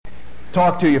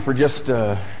talk to you for just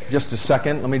a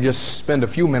second. Let me just spend a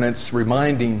few minutes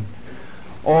reminding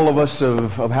all of us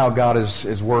of how God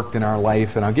has worked in our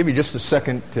life. And I'll give you just a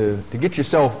second to get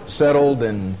yourself settled,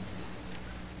 and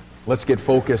let's get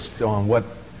focused on what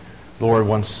the Lord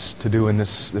wants to do in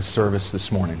this service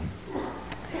this morning.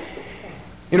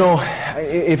 You know,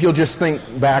 if you'll just think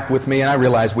back with me, and I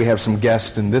realize we have some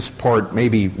guests, and this part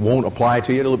maybe won't apply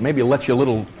to you. It'll maybe let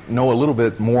you know a little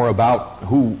bit more about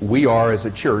who we are as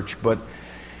a church. But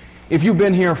if you've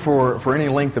been here for any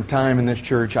length of time in this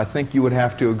church, I think you would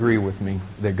have to agree with me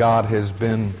that God has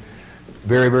been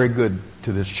very, very good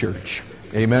to this church.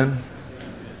 Amen?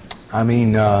 I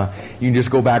mean, you can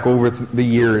just go back over the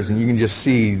years, and you can just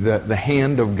see the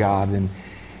hand of God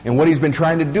and what He's been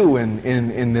trying to do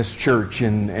in this church,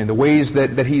 and the ways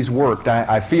that He's worked.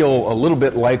 I feel a little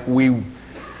bit like we're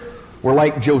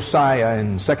like Josiah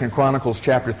in 2 Chronicles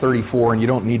chapter 34, and you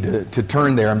don't need to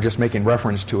turn there. I'm just making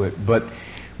reference to it. But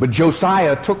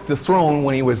Josiah took the throne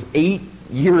when he was 8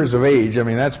 years of age. I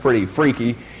mean, that's pretty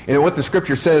freaky. And what the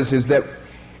Scripture says is that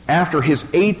after his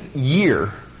 8th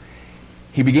year,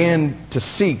 he began to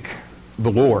seek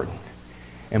the Lord.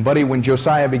 And buddy, when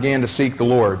Josiah began to seek the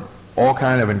Lord, all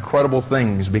kind of incredible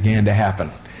things began to happen.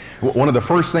 One of the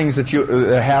first things that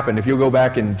happened, if you'll go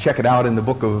back and check it out in the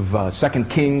book of 2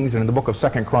 Kings and in the book of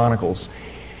 2 Chronicles,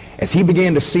 as he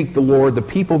began to seek the Lord, the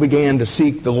people began to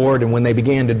seek the Lord, and when they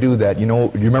began to do that,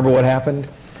 you remember what happened?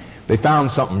 They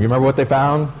found something. You remember what they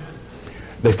found?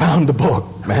 They found the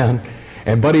book, man.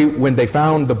 And buddy, when they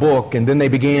found the book, and then they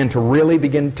began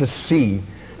to see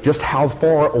just how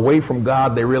far away from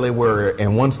God they really were.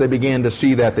 And once they began to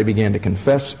see that, they began to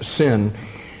confess sin,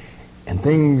 and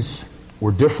things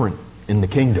were different in the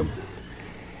kingdom.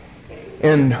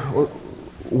 And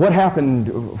what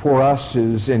happened for us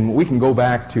is, and we can go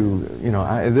back to,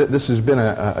 this has been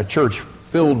a church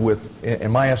filled with,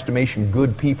 in my estimation,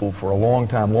 good people for a long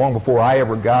time, long before I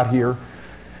ever got here.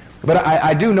 But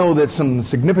I do know that some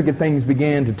significant things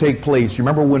began to take place. You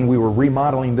remember when we were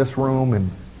remodeling this room,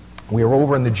 and we were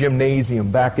over in the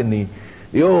gymnasium back in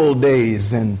the old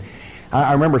days, and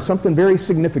I remember something very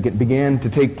significant began to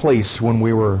take place when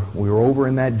we were over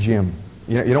in that gym.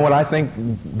 You know what I think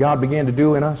God began to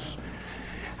do in us?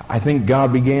 I think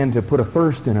God began to put a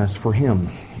thirst in us for Him.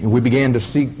 And we began to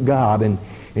seek God, and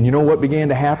you know what began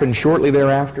to happen shortly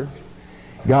thereafter?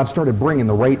 God started bringing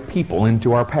the right people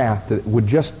into our path that would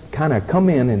just kind of come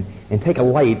in and take a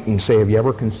light and say, have you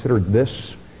ever considered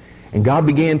this? And God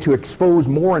began to expose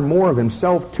more and more of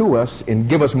Himself to us and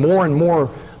give us more and more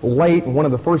light. And one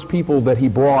of the first people that He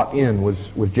brought in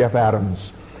was Jeff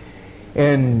Adams.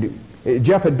 And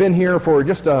Jeff had been here for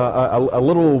just a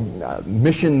little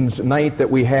missions night that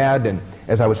we had. And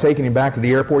as I was taking him back to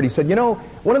the airport, he said,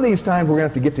 one of these times we're going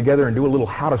to have to get together and do a little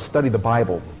how to study the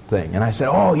Bible thing. And I said,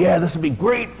 oh yeah, this would be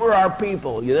great for our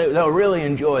people. They'll really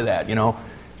enjoy that,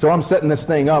 So I'm setting this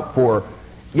thing up for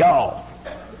y'all.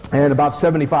 And about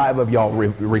 75 of y'all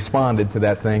responded to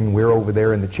that thing. We're over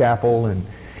there in the chapel, and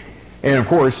of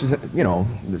course,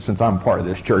 since I'm part of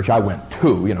this church, I went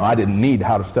too. I didn't need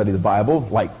how to study the Bible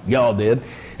like y'all did.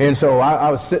 And so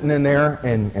I was sitting in there,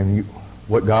 and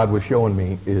what God was showing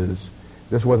me is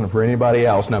this wasn't for anybody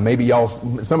else. Now, maybe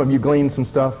some of you gleaned some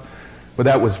stuff, but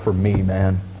that was for me,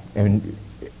 man. And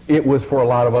it was for a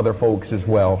lot of other folks as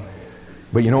well.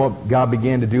 But you know what God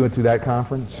began to do through that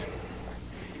conference?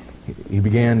 He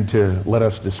began to let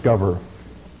us discover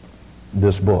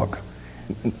this book.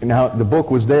 Now, the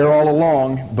book was there all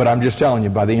along, but I'm just telling you,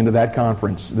 by the end of that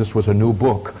conference, this was a new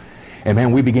book. And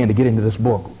man, we began to get into this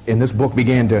book, and this book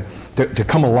began to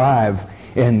come alive.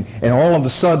 And all of a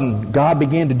sudden, God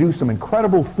began to do some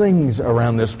incredible things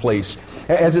around this place.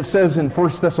 As it says in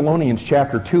 1 Thessalonians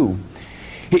chapter 2,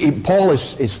 Paul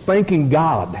is thanking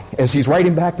God as he's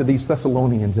writing back to these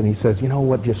Thessalonians, and he says, you know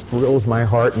what just thrills my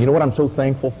heart, and you know what I'm so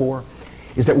thankful for,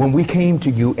 is that when we came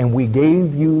to you and we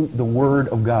gave you the Word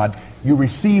of God, you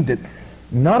received it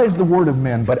not as the Word of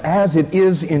men, but as it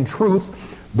is in truth,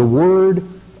 the Word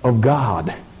of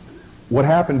God. What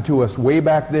happened to us way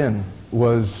back then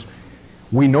was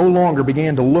we no longer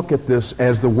began to look at this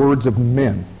as the words of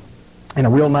men. In a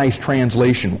real nice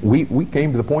translation, we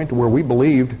came to the point to where we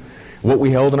believed what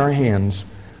we held in our hands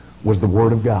was the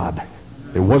Word of God.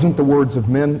 It wasn't the words of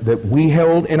men that we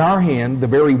held in our hand, the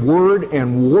very word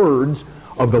and words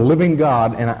of the living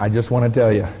God. And I just want to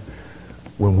tell you,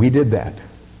 when we did that,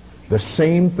 the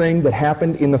same thing that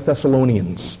happened in the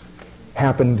Thessalonians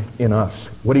happened in us.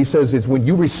 What he says is when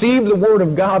you receive the Word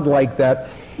of God like that,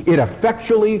 it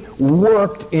effectually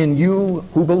worked in you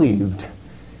who believed.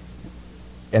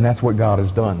 And that's what God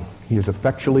has done. He has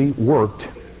effectually worked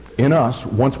in us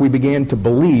once we began to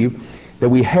believe that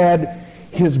we had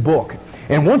his book.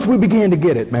 And once we began to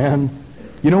get it, man,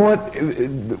 you know what?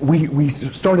 We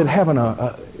started having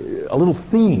a little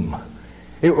theme.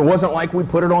 It wasn't like we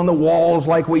put it on the walls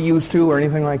like we used to or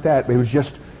anything like that. It was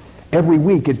just every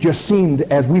week, it just seemed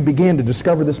as we began to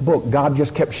discover this book, God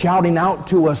just kept shouting out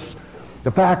to us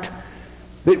the fact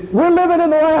that we're living in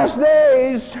the last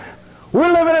days.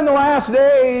 We're living in the last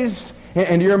days.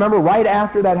 And do you remember right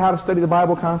after that How to Study the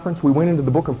Bible conference, we went into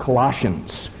the book of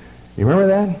Colossians. You remember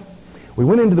that? We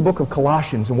went into the book of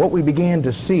Colossians, and what we began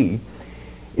to see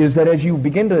is that as you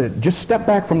begin to just step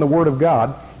back from the Word of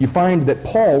God, you find that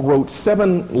Paul wrote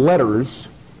 7 letters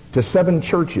to 7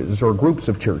 churches or groups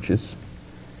of churches.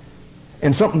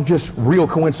 And something just real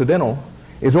coincidental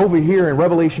is over here in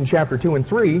Revelation chapter 2 and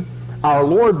 3, our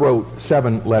Lord wrote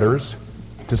 7 letters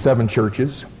to 7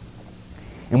 churches.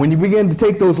 And when you begin to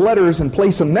take those letters and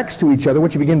place them next to each other,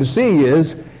 what you begin to see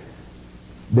is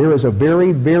there is a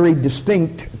very, very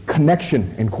distinct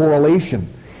connection and correlation.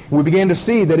 We began to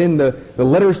see that in the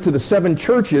letters to the 7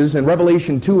 churches in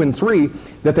Revelation 2 and 3,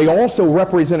 that they also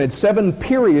represented 7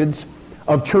 periods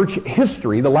of church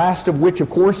history, the last of which, of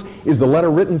course, is the letter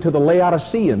written to the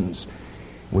Laodiceans.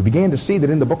 We began to see that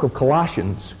in the book of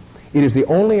Colossians, it is the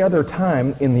only other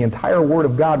time in the entire Word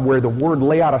of God where the word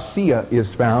Laodicea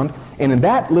is found. And in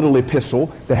that little epistle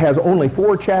that has only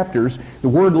 4 chapters, the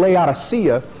word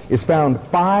Laodicea is found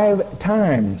 5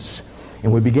 times.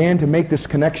 And we began to make this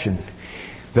connection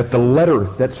that the letter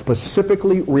that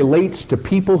specifically relates to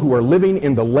people who are living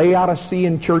in the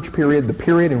Laodicean church period, the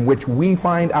period in which we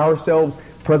find ourselves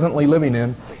presently living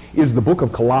in, is the book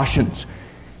of Colossians.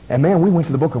 And man, we went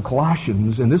to the book of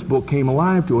Colossians, and this book came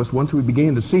alive to us once we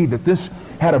began to see that this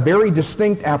had a very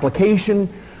distinct application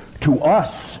to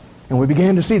us. And we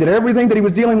began to see that everything that he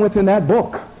was dealing with in that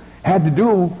book had to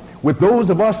do with those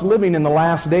of us living in the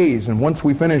last days. And once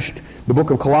we finished the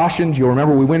book of Colossians, you'll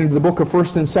remember we went into the book of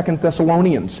 1st and 2nd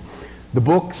Thessalonians, the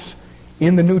books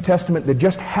in the New Testament that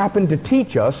just happened to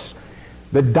teach us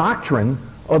the doctrine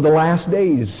of the last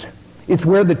days. It's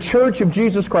where the church of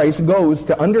Jesus Christ goes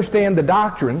to understand the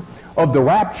doctrine of the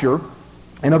rapture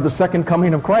and of the second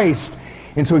coming of Christ.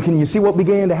 And so can you see what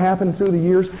began to happen through the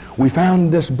years? We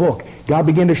found this book. God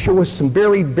began to show us some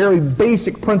very, very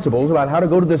basic principles about how to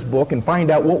go to this book and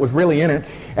find out what was really in it.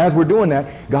 As we're doing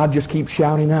that, God just keeps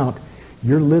shouting out,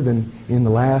 you're living in the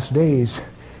last days.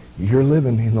 You're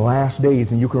living in the last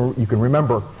days. And you can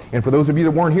remember. And for those of you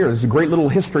that weren't here, this is a great little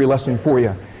history lesson for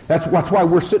you. That's why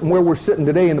we're sitting where we're sitting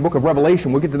today in the book of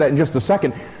Revelation. We'll get to that in just a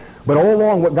second. But all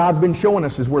along what God's been showing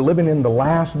us is we're living in the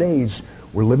last days.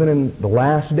 We're living in the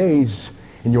last days.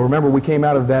 And you'll remember we came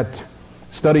out of that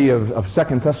study of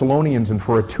 2 Thessalonians, and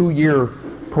for a 2-year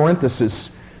parenthesis,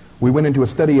 we went into a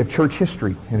study of church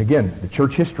history. And again, the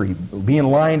church history being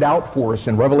lined out for us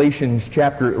in Revelation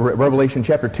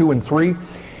chapter 2 and 3.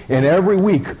 And every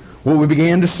week, what we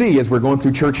began to see as we're going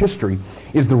through church history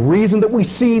is the reason that we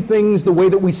see things the way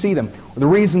that we see them. The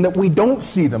reason that we don't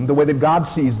see them the way that God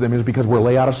sees them is because we're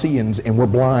Laodiceans and we're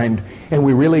blind and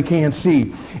we really can't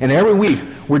see. And every week,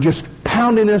 we're just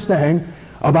pounding this thing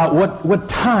about what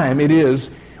time it is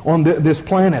on this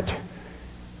planet.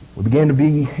 We began to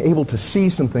be able to see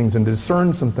some things and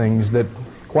discern some things that,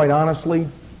 quite honestly,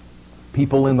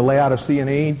 people in the Laodicean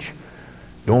age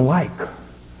don't like.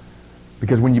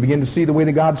 Because when you begin to see the way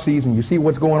that God sees and you see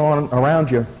what's going on around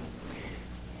you,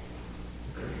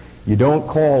 you don't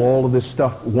call all of this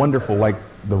stuff wonderful like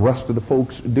the rest of the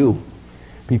folks do.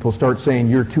 People start saying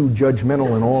you're too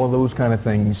judgmental and all of those kind of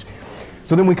things.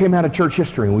 So then we came out of church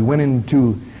history and we went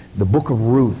into the book of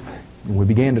Ruth. And we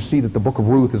began to see that the book of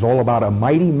Ruth is all about a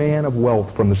mighty man of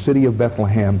wealth from the city of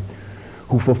Bethlehem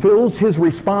who fulfills his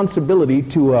responsibility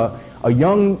to a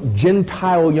young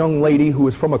Gentile young lady who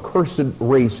is from a cursed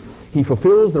race. He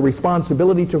fulfills the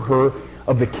responsibility to her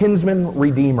of the kinsman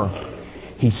redeemer.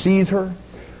 He sees her.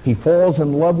 He falls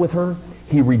in love with her.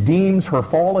 He redeems her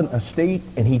fallen estate,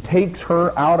 and he takes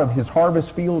her out of his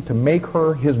harvest field to make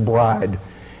her his bride.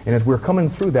 And as we're coming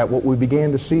through that, what we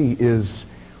began to see is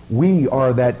we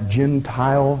are that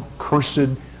Gentile cursed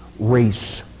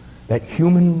race, that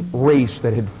human race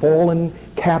that had fallen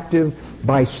captive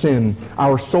by sin.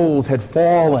 Our souls had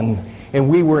fallen, and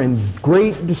we were in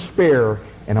great despair.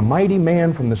 And a mighty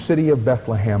man from the city of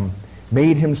Bethlehem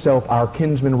made himself our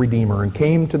kinsman redeemer and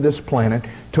came to this planet,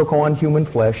 took on human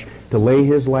flesh to lay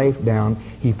his life down.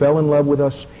 He fell in love with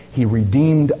us. He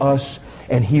redeemed us.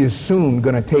 And he is soon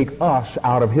going to take us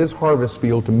out of his harvest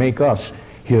field to make us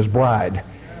his bride.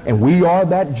 And we are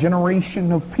that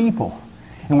generation of people.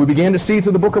 And we began to see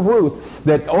through the book of Ruth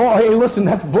that, oh, hey, listen,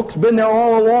 that book's been there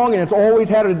all along, and it's always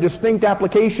had a distinct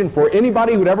application for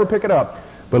anybody who'd ever pick it up.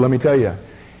 But let me tell you,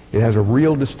 It has a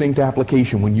real distinct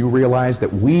application when you realize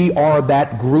that we are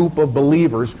that group of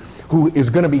believers who is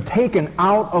going to be taken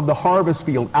out of the harvest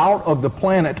field, out of the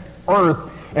planet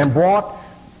Earth, and brought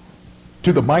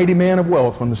to the mighty man of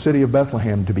wealth from the city of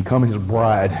Bethlehem to become his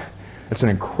bride. That's an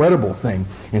incredible thing.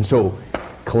 And so,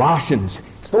 Colossians,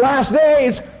 it's the last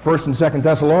days. 1st and 2nd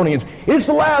Thessalonians, it's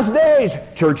the last days.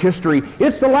 Church history,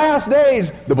 it's the last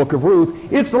days. The book of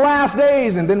Ruth, it's the last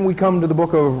days. And then we come to the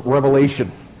book of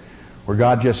Revelation, where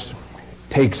God just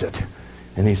takes it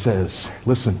and he says,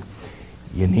 listen,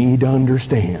 you need to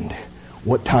understand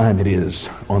what time it is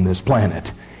on this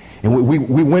planet. And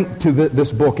we went to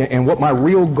this book, and what my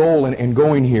real goal in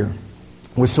going here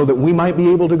was so that we might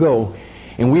be able to go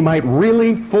and we might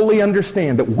really fully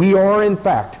understand that we are in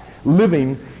fact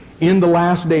living in the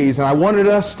last days. And I wanted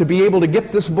us to be able to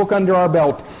get this book under our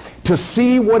belt to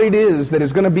see what it is that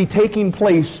is going to be taking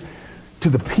place to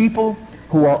the people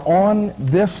who are on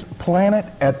this planet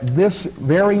at this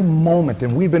very moment.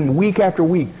 And we've been week after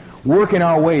week working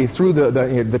our way through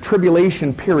the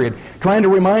tribulation period, trying to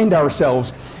remind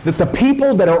ourselves that the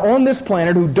people that are on this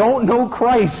planet who don't know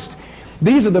Christ,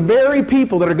 these are the very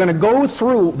people that are going to go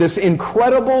through this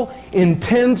incredible,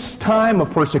 intense time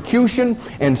of persecution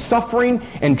and suffering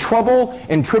and trouble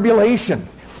and tribulation.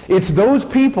 It's those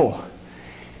people.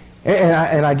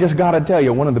 And I just got to tell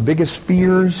you, one of the biggest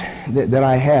fears that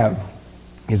I have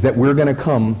is that we're going to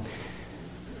come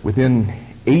within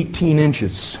 18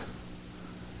 inches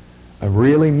of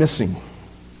really missing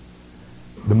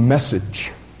the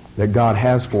message that God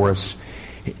has for us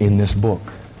in this book.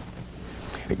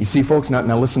 You see, folks,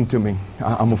 now listen to me.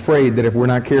 I'm afraid that if we're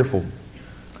not careful,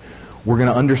 we're going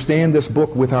to understand this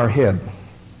book with our head,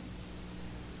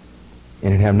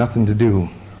 and it have nothing to do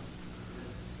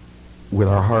with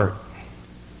our heart.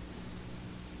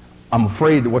 I'm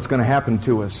afraid that what's going to happen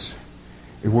to us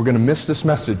is we're going to miss this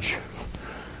message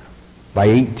by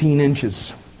 18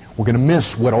 inches. We're going to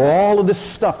miss what all of this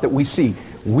stuff that we see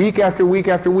week after week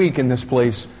after week in this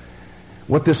place,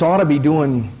 what this ought to be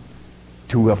doing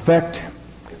to affect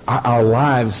our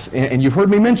lives. And you've heard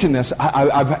me mention this.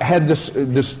 I've had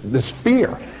this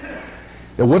fear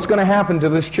that what's going to happen to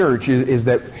this church is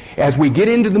that as we get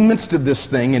into the midst of this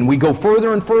thing and we go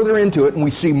further and further into it and we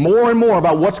see more and more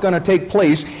about what's going to take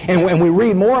place and we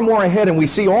read more and more ahead and we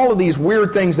see all of these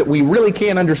weird things that we really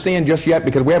can't understand just yet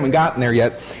because we haven't gotten there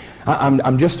yet,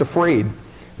 I'm just afraid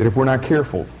that if we're not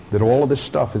careful, that all of this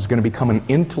stuff is going to become an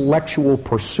intellectual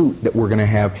pursuit that we're going to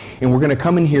have, and we're going to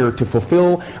come in here to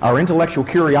fulfill our intellectual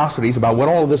curiosities about what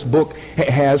all of this book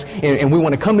has, and we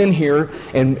want to come in here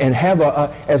and have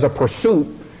as a pursuit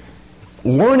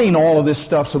learning all of this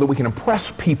stuff so that we can impress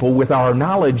people with our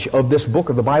knowledge of this book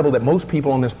of the Bible that most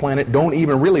people on this planet don't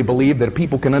even really believe that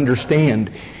people can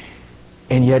understand,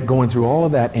 and yet going through all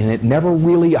of that and it never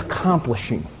really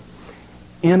accomplishing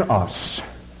in us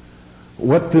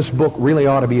what this book really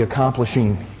ought to be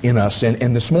accomplishing in us.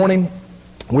 And this morning,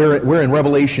 we're in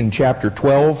Revelation chapter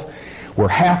 12. We're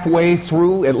halfway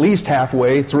through, at least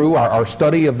halfway through our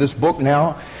study of this book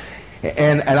now.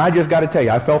 And I just got to tell you,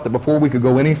 I felt that before we could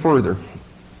go any further,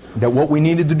 that what we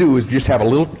needed to do is just have a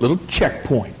little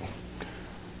checkpoint,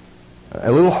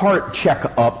 a little heart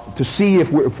check up to see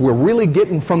if we're really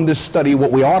getting from this study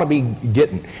what we ought to be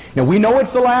getting. Now, we know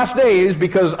it's the last days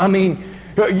because, I mean,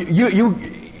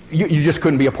 you just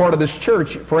couldn't be a part of this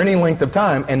church for any length of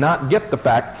time and not get the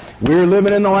fact we're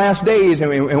living in the last days, and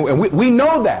we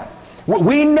know that.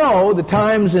 We know the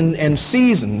times and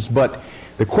seasons, but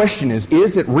the question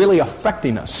is it really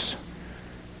affecting us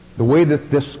the way that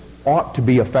this ought to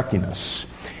be affecting us?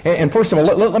 And first of all,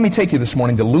 let me take you this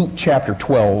morning to Luke chapter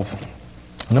 12.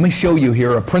 Let me show you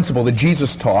here a principle that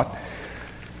Jesus taught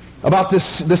about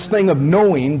this thing of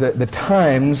knowing the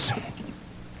times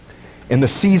and the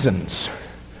seasons.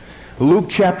 Luke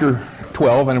chapter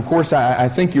 12, and of course I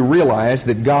think you realize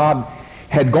that God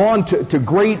had gone to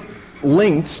great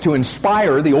lengths to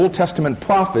inspire the Old Testament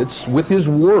prophets with His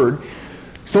Word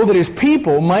so that His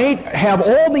people might have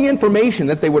all the information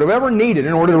that they would have ever needed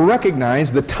in order to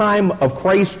recognize the time of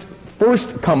Christ's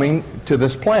first coming to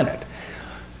this planet.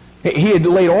 He had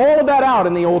laid all of that out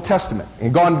in the Old Testament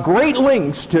and gone great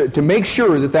lengths to make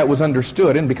sure that that was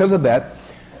understood, and because of that,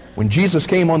 when Jesus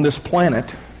came on this planet,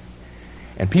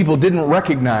 and people didn't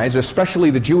recognize,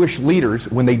 especially the Jewish leaders,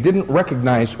 when they didn't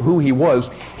recognize who He was,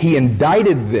 He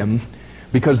indicted them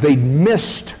because they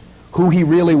missed who He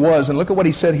really was. And look at what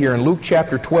He said here in Luke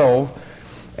chapter 12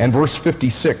 and verse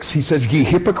 56. He says, "Ye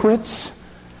hypocrites,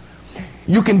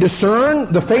 you can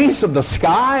discern the face of the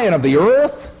sky and of the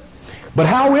earth, but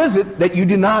how is it that you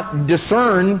do not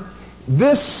discern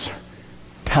this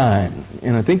time.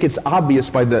 And I think it's obvious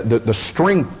by the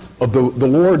strength of the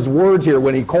Lord's words here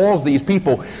when he calls these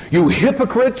people, you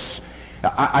hypocrites.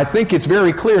 I think it's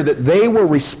very clear that they were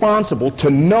responsible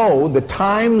to know the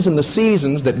times and the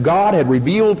seasons that God had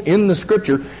revealed in the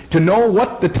Scripture, to know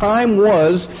what the time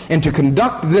was, and to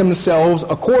conduct themselves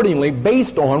accordingly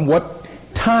based on what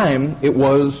time it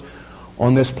was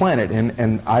on this planet.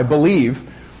 And I believe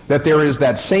that there is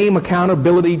that same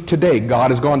accountability today.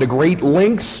 God has gone to great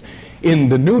lengths in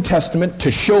the New Testament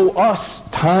to show us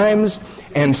times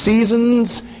and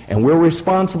seasons, and we're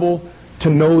responsible to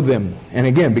know them. And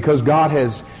again, because God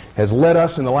has led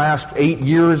us in the last 8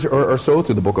 years or so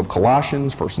through the book of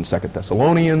Colossians, 1st and 2nd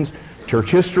Thessalonians,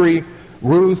 church history,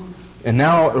 Ruth, and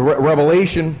now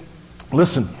Revelation,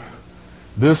 listen,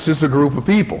 this is a group of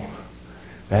people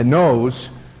that knows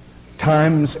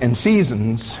times and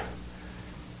seasons,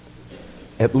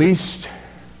 at least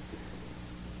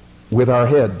with our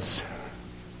heads.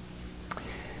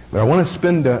 But I want to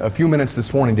spend a few minutes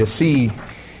this morning to see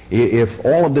if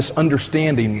all of this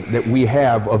understanding that we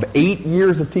have of 8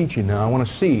 years of teaching now, I want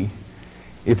to see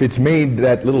if it's made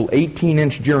that little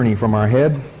 18-inch journey from our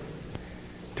head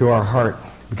to our heart.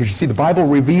 Because you see, the Bible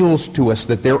reveals to us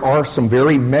that there are some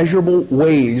very measurable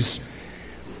ways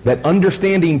that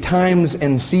understanding times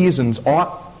and seasons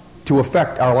ought to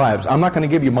affect our lives. I'm not going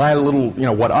to give you my little,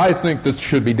 what I think this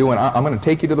should be doing. I'm going to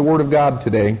take you to the Word of God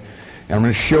today, and I'm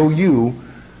going to show you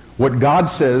what God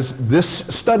says, this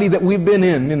study that we've been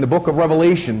in the book of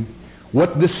Revelation,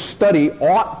 what this study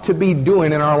ought to be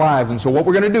doing in our lives. And so what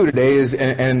we're going to do today is,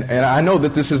 and I know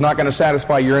that this is not going to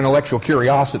satisfy your intellectual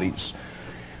curiosities,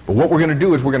 but what we're going to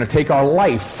do is we're going to take our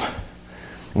life,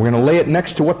 and we're going to lay it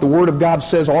next to what the Word of God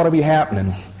says ought to be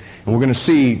happening. And we're going to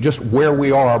see just where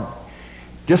we are,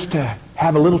 just to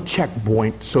have a little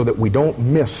checkpoint so that we don't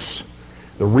miss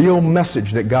the real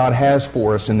message that God has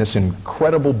for us in this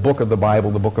incredible book of the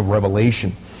Bible, the book of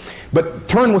Revelation. But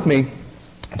turn with me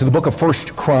to the book of 1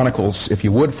 Chronicles, if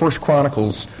you would. 1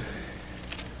 Chronicles,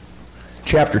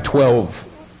 chapter 12.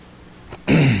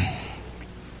 1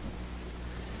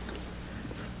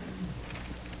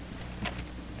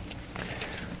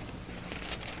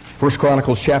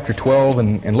 Chronicles, chapter 12,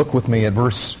 and look with me at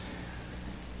verse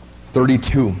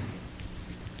 32.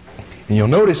 And you'll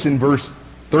notice in verse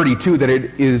 32 that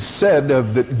it is said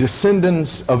of the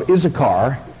descendants of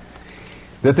Issachar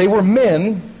that they were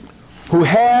men who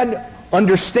had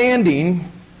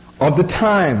understanding of the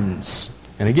times.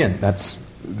 And again, that's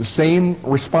the same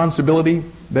responsibility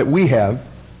that we have.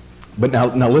 But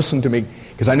now listen to me,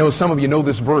 because I know some of you know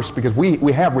this verse because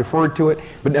we have referred to it.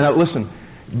 But now listen,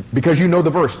 because you know the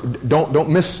verse, don't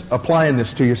misapplying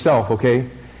this to yourself, okay?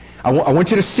 I want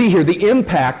you to see here the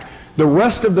impact the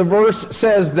rest of the verse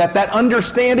says that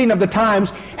understanding of the times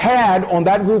had on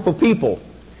that group of people.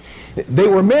 They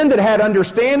were men that had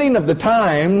understanding of the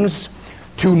times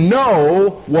to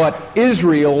know what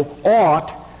Israel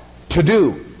ought to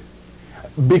do.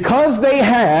 Because they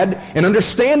had an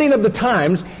understanding of the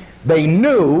times, they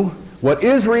knew what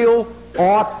Israel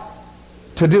ought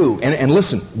to do. And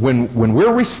listen, when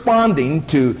we're responding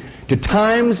to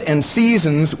times and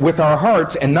seasons with our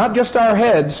hearts and not just our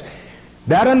heads,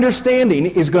 that understanding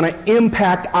is going to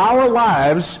impact our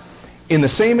lives in the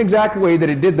same exact way that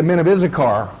it did the men of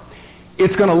Issachar.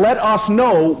 It's going to let us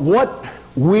know what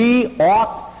we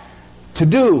ought to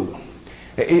do.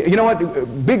 You know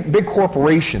what? Big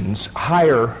corporations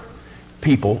hire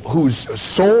people whose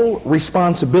sole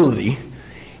responsibility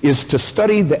is to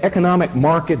study the economic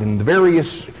market and the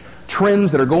various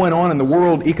trends that are going on in the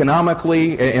world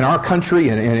economically, in our country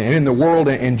and in the world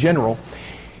in general.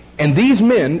 And these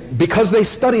men, because they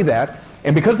study that,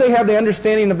 and because they have the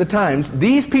understanding of the times,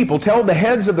 these people tell the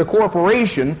heads of the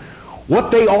corporation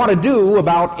what they ought to do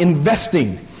about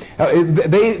investing.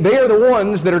 They are the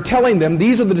ones that are telling them,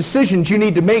 these are the decisions you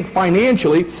need to make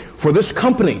financially for this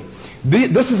company.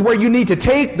 This is where you need to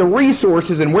take the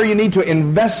resources and where you need to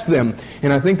invest them.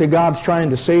 And I think that God's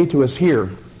trying to say to us here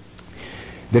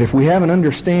that if we have an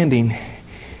understanding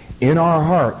in our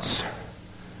hearts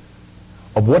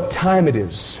of what time it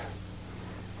is,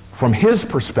 from His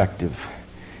perspective,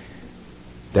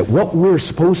 that what we're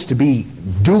supposed to be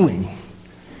doing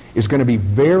is going to be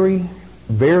very,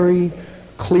 very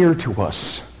clear to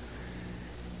us.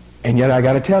 And yet I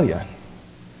got to tell you,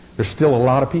 there's still a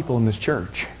lot of people in this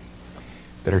church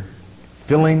that are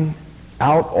filling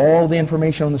out all the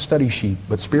information on the study sheet,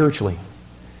 but spiritually,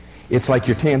 it's like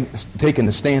you're taking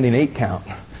the standing 8 count,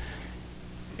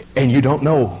 and you don't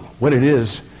know what it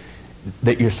is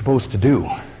that you're supposed to do.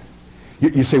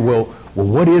 You say, well,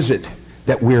 what is it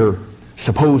that we're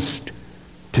supposed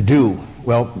to do?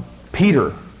 Well,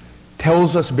 Peter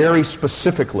tells us very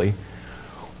specifically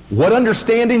what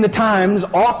understanding the times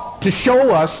ought to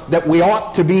show us that we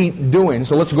ought to be doing.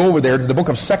 So let's go over there to the book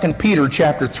of 2 Peter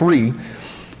chapter 3.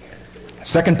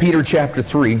 2 Peter chapter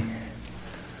 3.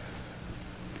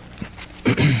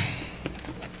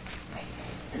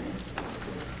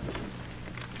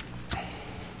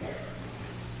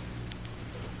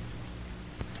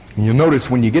 You'll notice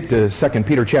when you get to 2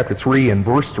 Peter chapter 3 and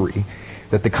verse 3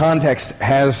 that the context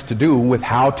has to do with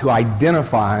how to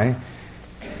identify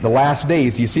the last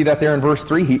days. Do you see that there in verse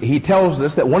 3? He tells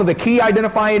us that one of the key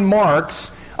identifying marks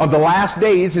of the last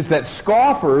days is that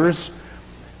scoffers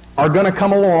are going to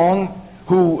come along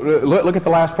who, look at the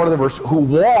last part of the verse, who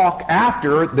walk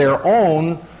after their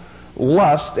own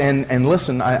lust. And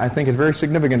listen, I think it's very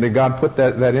significant that God put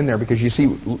that in there, because you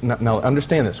see, now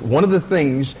understand this. One of the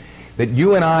things that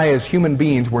you and I as human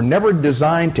beings were never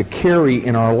designed to carry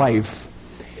in our life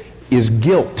is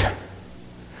guilt.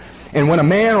 And when a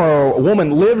man or a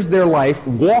woman lives their life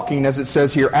walking, as it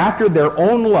says here, after their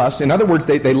own lust, in other words,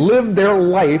 they live their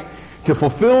life to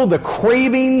fulfill the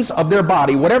cravings of their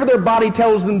body, whatever their body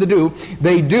tells them to do,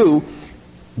 they do.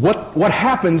 What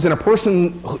happens in a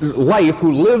person's life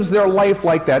who lives their life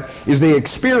like that is they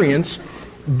experience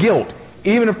guilt.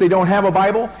 Even if they don't have a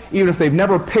Bible, even if they've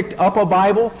never picked up a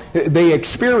Bible, they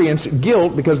experience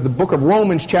guilt, because the book of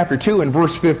Romans chapter 2 and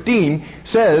verse 15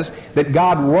 says that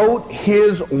God wrote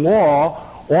His law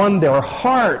on their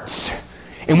hearts.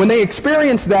 And when they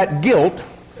experience that guilt,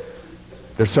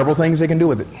 there's several things they can do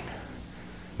with it.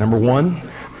 Number one,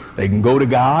 they can go to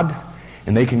God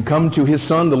and they can come to His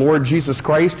Son, the Lord Jesus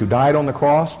Christ, who died on the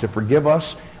cross to forgive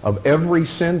us of every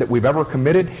sin that we've ever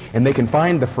committed, and they can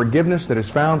find the forgiveness that is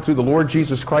found through the Lord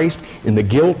Jesus Christ, and the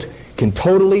guilt can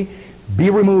totally be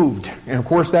removed. And of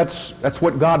course, that's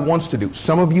what God wants to do.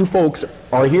 Some of you folks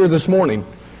are here this morning,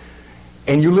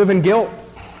 and you live in guilt,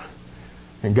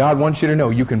 and God wants you to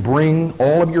know you can bring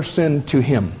all of your sin to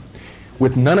Him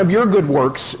with none of your good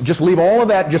works. Just leave all of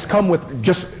that, just come with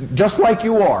just like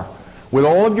you are. With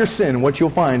all of your sin, what you'll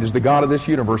find is the God of this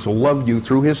universe will love you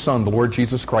through His Son, the Lord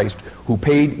Jesus Christ, who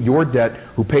paid your debt,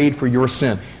 who paid for your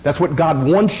sin. That's what God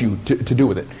wants you to do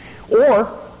with it.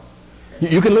 Or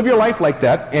you can live your life like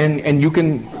that, and you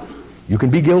can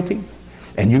be guilty,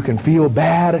 and you can feel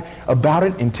bad about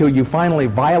it until you finally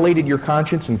violated your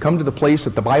conscience and come to the place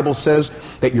that the Bible says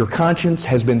that your conscience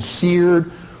has been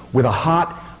seared with a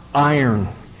hot iron.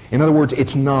 In other words,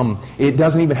 it's numb. It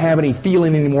doesn't even have any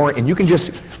feeling anymore, and you can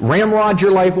just ramrod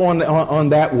your life on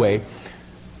that way.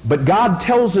 But God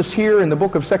tells us here in the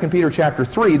book of 2 Peter chapter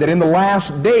 3 that in the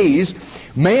last days,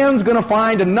 man's going to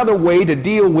find another way to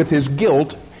deal with his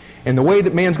guilt. And the way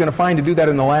that man's going to find to do that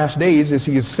in the last days is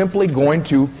he is simply going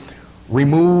to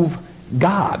remove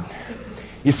God.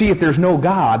 You see, if there's no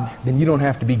God, then you don't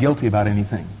have to be guilty about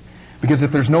anything. Because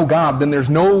if there's no God, then there's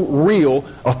no real,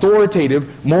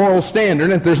 authoritative, moral standard.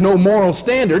 And if there's no moral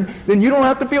standard, then you don't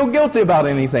have to feel guilty about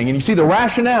anything. And you see, the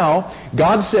rationale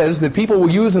God says that people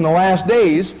will use in the last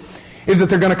days is that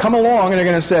they're going to come along and they're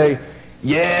going to say,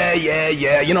 yeah,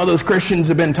 you know, those Christians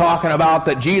have been talking about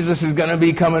that Jesus is going to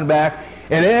be coming back.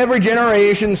 And every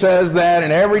generation says that,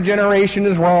 and every generation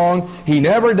is wrong. He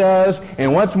never does,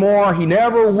 and what's more, He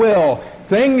never will.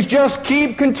 Things just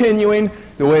keep continuing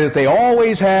the way that they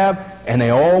always have, and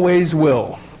they always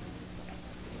will.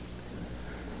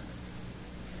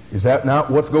 Is that not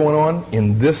what's going on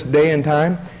in this day and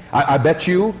time? I bet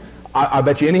you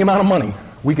any amount of money,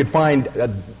 we could find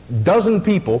a dozen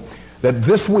people that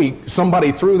this week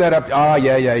somebody threw that up.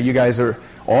 Yeah, you guys are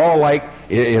all like,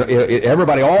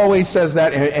 everybody always says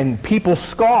that, and people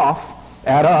scoff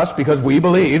at us because we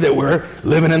believe that we're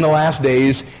living in the last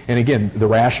days. And again, the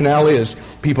rationale is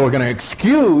people are going to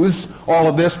excuse all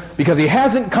of this because He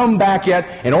hasn't come back yet,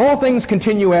 and all things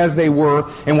continue as they were.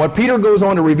 And what Peter goes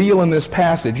on to reveal in this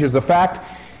passage is the fact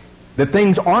that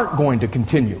things aren't going to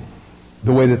continue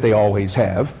the way that they always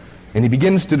have. And he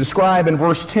begins to describe in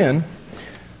verse 10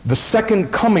 the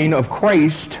second coming of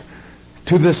Christ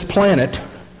to this planet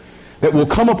that will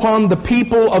come upon the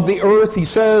people of the earth, he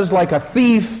says, like a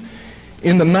thief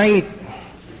in the night.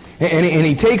 And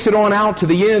he takes it on out to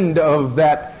the end of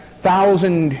that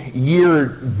 1,000-year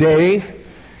day,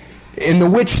 in the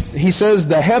which he says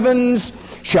the heavens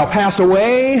shall pass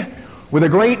away with a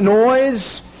great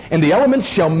noise, and the elements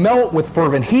shall melt with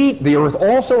fervent heat, the earth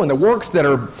also, and the works that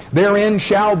are therein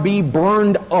shall be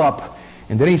burned up.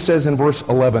 And then he says in verse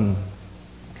 11,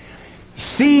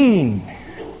 seeing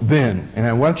then, and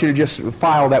I want you to just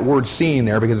file that word seeing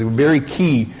there, because it's very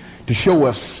key to show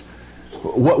us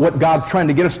what God's trying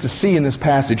to get us to see in this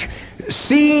passage.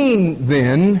 Seeing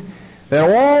then that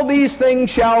all these things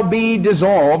shall be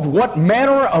dissolved, what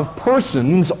manner of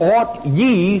persons ought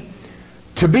ye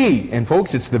to be? And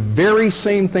folks, it's the very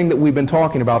same thing that we've been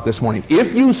talking about this morning.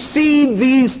 If you see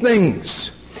these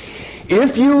things,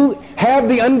 if you have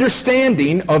the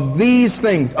understanding of these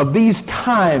things, of these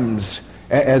times,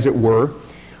 as it were,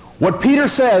 what Peter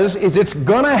says is it's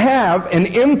going to have an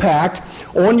impact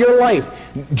on your life.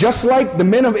 Just like the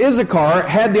men of Issachar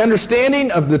had the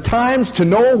understanding of the times to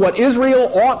know what Israel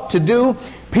ought to do,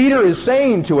 Peter is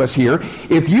saying to us here,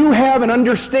 if you have an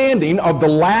understanding of the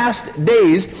last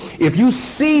days, if you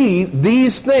see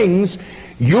these things,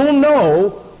 you'll know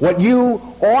what you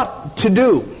ought to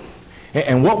do.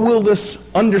 And what will this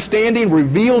understanding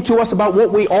reveal to us about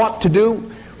what we ought to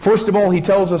do? First of all, he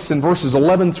tells us in verses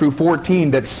 11 through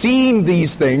 14 that seeing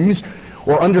these things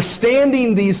or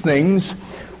understanding these things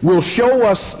will show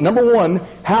us, number one,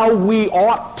 how we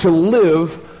ought to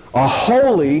live a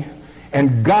holy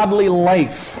and godly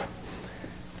life.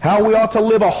 How we ought to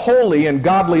live a holy and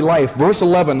godly life. Verse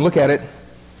 11, look at it,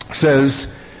 says,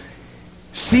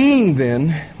 seeing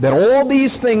then that all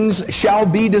these things shall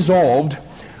be dissolved,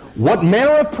 what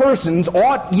manner of persons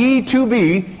ought ye to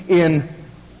be in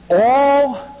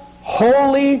all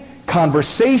holy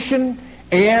conversation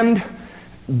and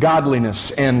godliness?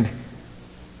 And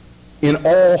in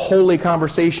all holy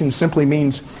conversation simply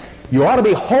means you ought to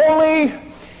be holy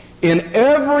in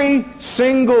every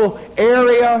single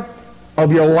area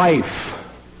of your life.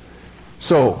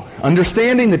 So,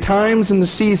 understanding the times and the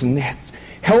season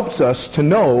helps us to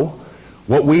know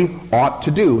what we ought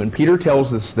to do. And Peter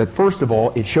tells us that, first of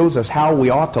all, it shows us how we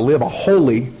ought to live a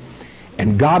holy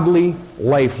and godly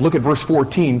life. Look at verse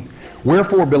 14.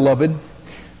 Wherefore, beloved,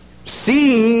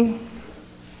 seeing,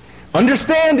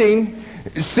 understanding,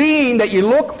 seeing that you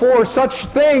look for such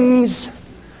things,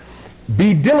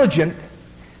 be diligent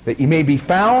that you may be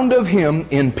found of him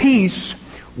in peace,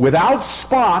 without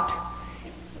spot,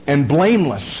 and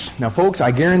blameless. Now, folks,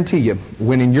 I guarantee you,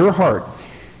 when in your heart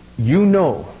you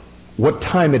know what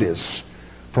time it is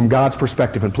from God's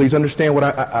perspective, and please understand what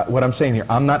I'm saying here.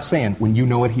 I'm not saying when you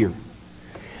know it here.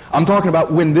 I'm talking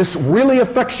about when this really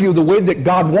affects you the way that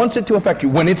God wants it to affect you.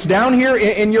 When it's down here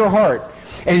in your heart,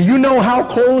 and you know how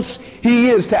close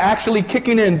he is to actually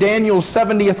kicking in Daniel's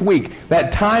 70th week,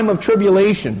 that time of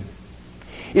tribulation.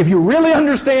 If you really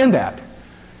understand that,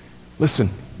 listen,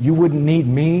 you wouldn't need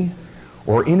me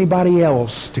or anybody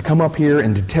else to come up here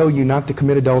and to tell you not to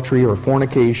commit adultery or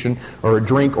fornication or a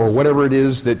drink or whatever it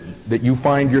is that you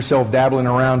find yourself dabbling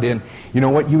around in. You know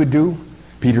what you would do?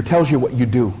 Peter tells you what you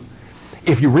do.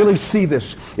 If you really see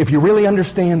this, if you really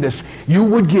understand this, you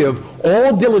would give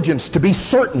all diligence to be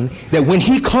certain that when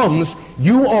he comes,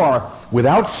 you are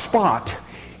without spot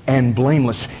and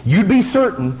blameless. You'd be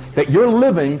certain that you're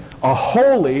living a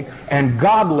holy and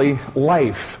godly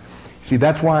life. See,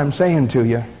 that's why I'm saying to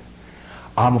you,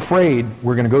 I'm afraid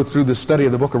we're going to go through the study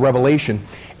of the book of Revelation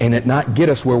and it not get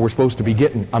us where we're supposed to be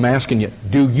getting. I'm asking you,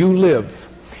 do you live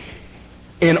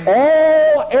in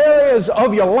all areas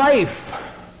of your life?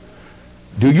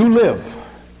 Do you live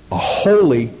a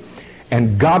holy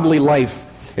and godly life?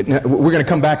 We're going to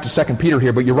come back to 2 Peter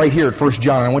here, but you're right here at 1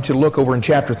 John. I want you to look over in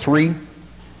chapter 3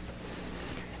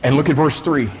 and look at verse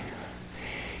 3.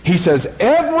 He says,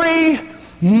 every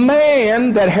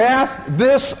man that hath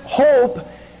this hope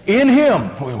in him.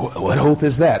 What hope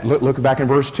is that? Look back in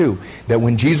verse 2. That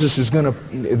when Jesus is going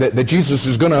to, that Jesus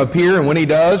is going to appear, and when he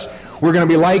does, we're going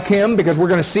to be like him because we're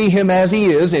going to see him as he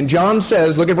is. And John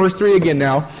says, look at verse 3 again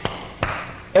now.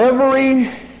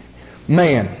 Every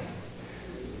man.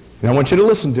 Now I want you to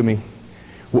listen to me.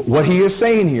 What he is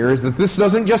saying here is that this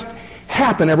doesn't just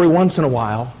happen every once in a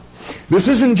while. This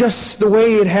isn't just the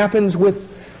way it happens with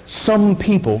some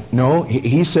people. No,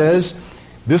 he says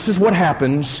this is what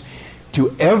happens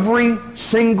to every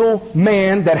single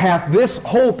man that hath this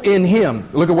hope in him.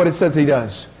 Look at what it says he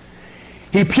does.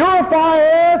 He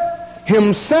purifieth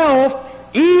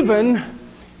himself even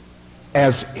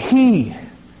as he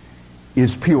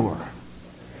is pure.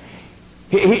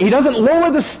 He doesn't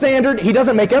lower the standard. He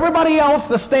doesn't make everybody else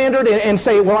the standard and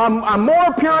say, well, I'm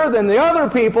more pure than the other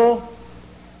people.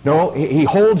 No, he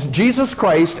holds Jesus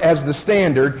Christ as the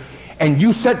standard, and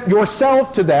you set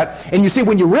yourself to that. And you see,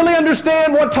 when you really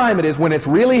understand what time it is, when it's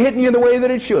really hitting you the way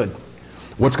that it should,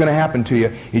 what's going to happen to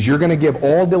you is you're going to give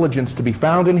all diligence to be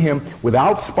found in him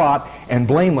without spot and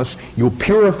blameless. You'll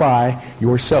purify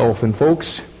yourself. And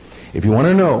folks, if you want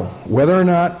to know whether or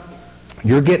not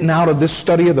you're getting out of this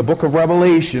study of the book of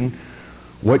Revelation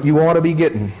what you ought to be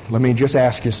getting, let me just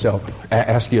ask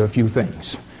you a few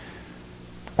things.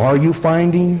 Are you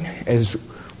finding, as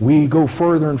we go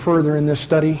further and further in this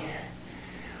study,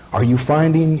 are you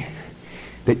finding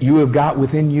that you have got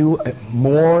within you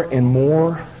more and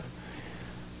more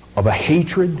of a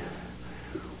hatred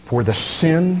for the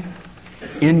sin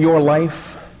in your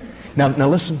life? Now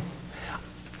listen,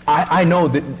 I know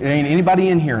that there ain't anybody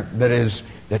in here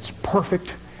that's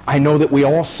perfect. I know that we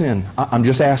all sin. I'm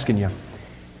just asking you,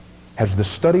 has the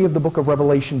study of the book of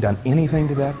Revelation done anything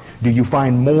to that? Do you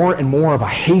find more and more of a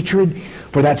hatred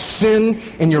for that sin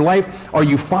in your life? Are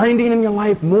you finding in your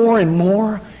life more and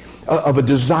more of a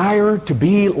desire to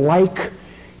be like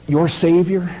your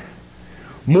Savior?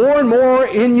 More and more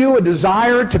in you a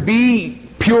desire to be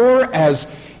pure as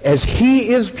He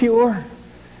is pure?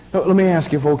 Let me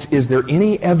ask you, folks, is there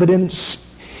any evidence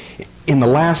in the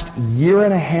last year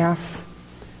and a half,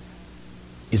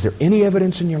 is there any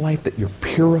evidence in your life that you're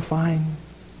purifying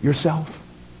yourself?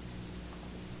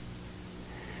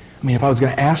 I mean, if I was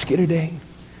going to ask you today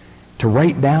to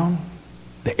write down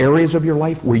the areas of your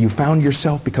life where you found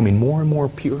yourself becoming more and more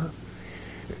pure,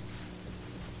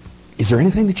 is there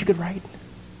anything that you could write?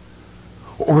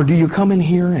 Or do you come in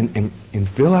here and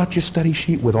fill out your study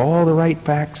sheet with all the right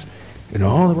facts and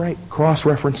all the right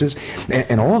cross-references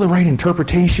and all the right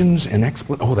interpretations and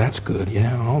oh, that's good.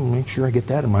 Yeah, I'll make sure I get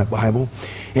that in my Bible.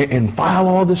 And file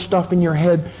all this stuff in your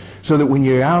head so that when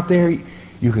you're out there,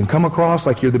 you can come across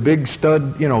like you're the big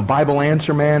stud, Bible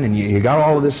answer man, and you got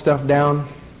all of this stuff down.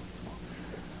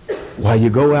 While you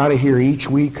go out of here each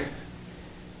week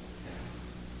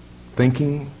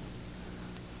thinking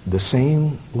the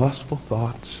same lustful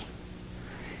thoughts,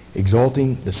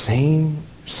 exalting the same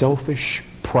selfish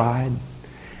pride,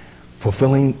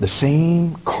 fulfilling the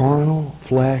same carnal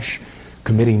flesh,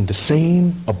 committing the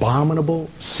same abominable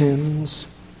sins.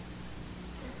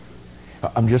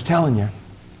 I'm just telling you,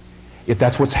 if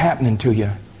that's what's happening to you,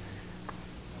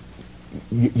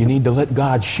 you need to let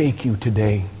God shake you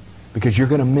today, because you're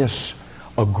going to miss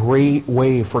a great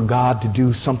way for God to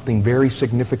do something very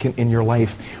significant in your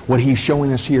life. What He's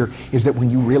showing us here is that when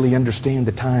you really understand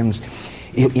the times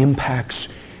it impacts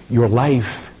your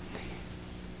life,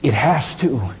 it has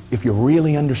to, if you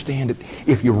really understand it,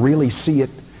 if you really see it.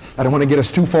 I don't want to get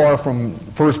us too far from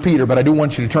 1 Peter, but I do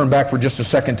want you to turn back for just a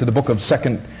second to the book of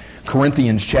 2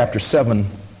 Corinthians chapter 7.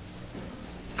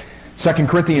 2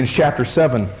 Corinthians chapter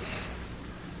 7.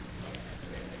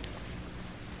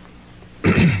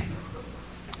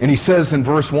 And he says in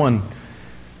verse 1,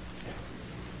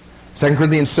 2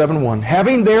 Corinthians 7:1,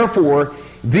 having therefore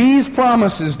these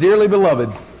promises, dearly beloved,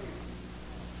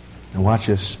 and watch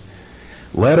this,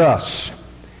 let us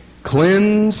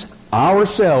cleanse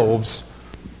ourselves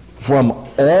from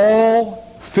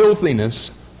all filthiness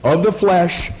of the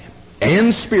flesh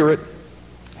and spirit,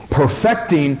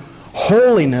 perfecting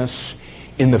holiness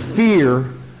in the fear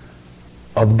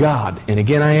of God. And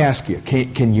again, I ask you,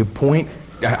 can you point?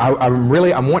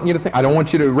 I'm wanting you to think. I don't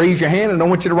want you to raise your hand. I don't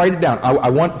want you to write it down.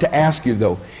 I want to ask you,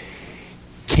 though,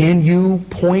 can you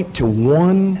point to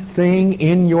one thing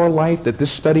in your life that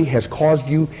this study has caused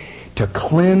you to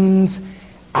cleanse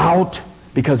out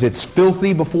because it's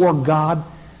filthy before God?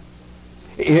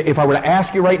 If I were to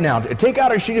ask you right now, take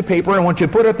out a sheet of paper, I want you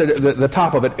to put at the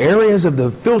top of it areas of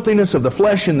the filthiness of the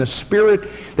flesh and the spirit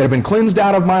that have been cleansed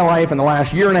out of my life in the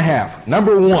last year and a half.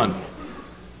 Number one.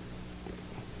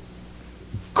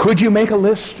 Could you make a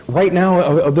list right now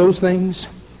of those things?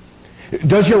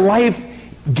 Does your life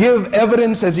give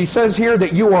evidence, as he says here,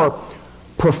 that you are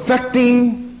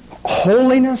perfecting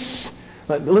holiness?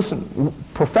 Listen,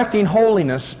 perfecting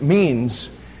holiness means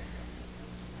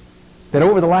that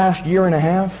over the last year and a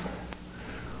half,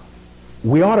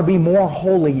 we ought to be more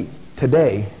holy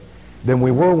today than we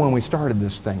were when we started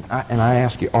this thing. And I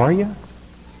ask you, are you?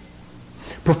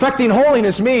 Perfecting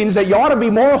holiness means that you ought to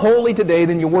be more holy today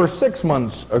than you were 6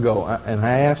 months ago. And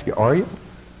I ask you, are you?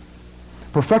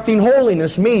 Perfecting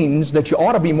holiness means that you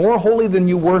ought to be more holy than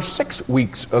you were 6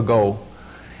 weeks ago.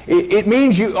 It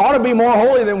means you ought to be more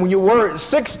holy than you were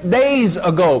 6 days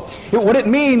ago. What it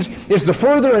means is the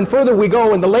further and further we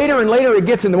go, and the later and later it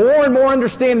gets, and the more and more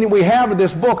understanding we have of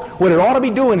this book, what it ought to be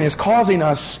doing is causing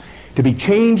us to be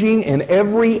changing in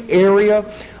every area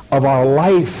of our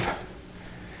life.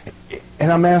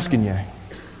 And I'm asking you,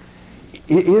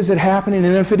 is it happening?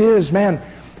 And if it is, man,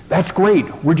 that's great.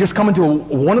 We're just coming to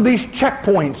one of these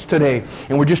checkpoints today,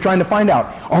 and we're just trying to find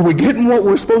out, are we getting what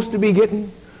we're supposed to be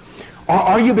getting?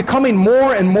 Are you becoming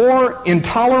more and more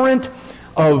intolerant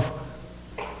of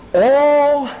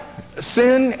all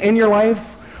sin in your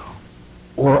life?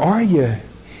 Or are you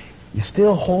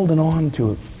still holding on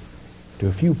to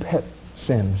a few pet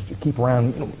sins to keep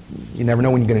around? You never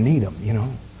know when you're going to need them, you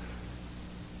know.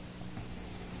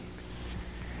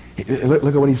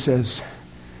 Look at what he says.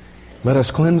 Let us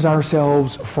cleanse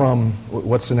ourselves from,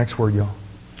 what's the next word, y'all?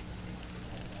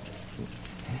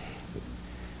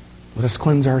 Let us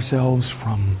cleanse ourselves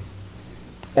from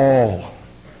all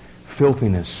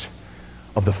filthiness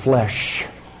of the flesh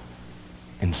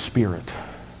and spirit.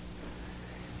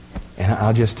 And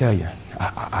I'll just tell you,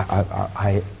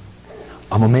 I'm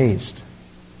amazed.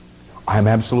 I'm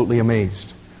absolutely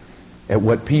amazed at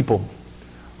what people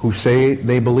who say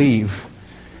they believe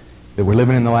that we're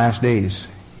living in the last days.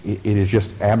 It is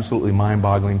just absolutely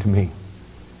mind-boggling to me.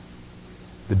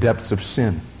 The depths of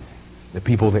sin. The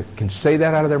people that can say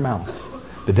that out of their mouth.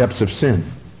 The depths of sin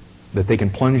that they can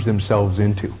plunge themselves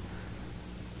into.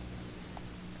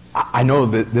 I know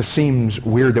that this seems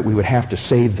weird that we would have to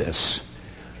say this,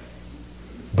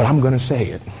 but I'm going to say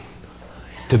it.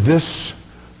 To this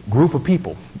group of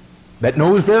people that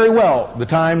knows very well the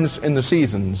times and the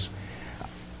seasons,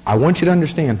 I want you to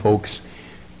understand, folks,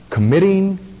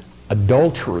 committing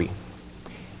adultery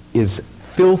is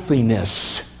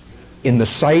filthiness in the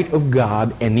sight of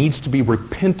God and needs to be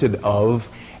repented of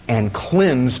and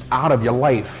cleansed out of your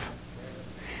life.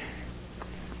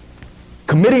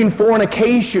 Committing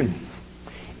fornication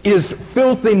is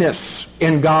filthiness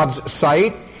in God's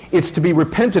sight. It's to be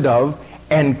repented of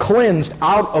and cleansed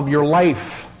out of your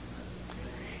life.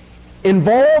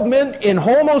 Involvement in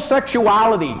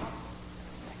homosexuality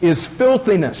is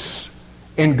filthiness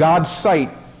in God's sight,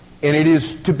 and it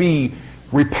is to be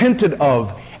repented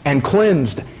of and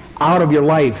cleansed out of your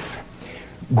life.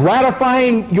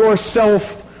 Gratifying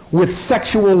yourself with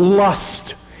sexual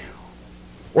lust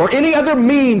or any other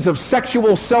means of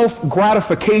sexual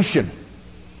self-gratification.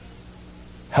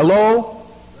 Hello?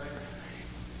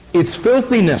 It's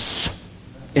filthiness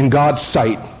in God's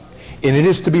sight, and it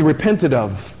is to be repented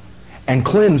of and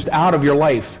cleansed out of your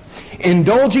life.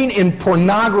 Indulging in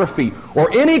pornography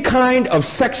or any kind of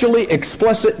sexually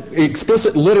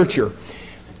explicit literature,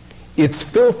 it's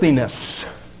filthiness.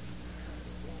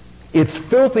 It's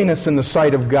filthiness in the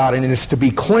sight of God, and it is to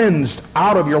be cleansed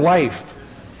out of your life.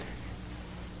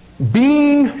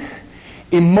 Being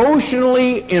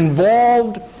emotionally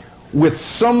involved with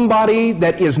somebody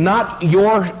that is not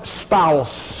your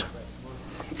spouse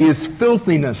is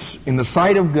filthiness in the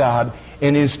sight of God,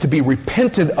 and is to be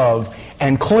repented of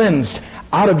and cleansed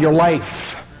out of your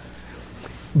life.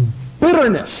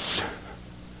 Bitterness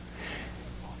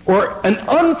or an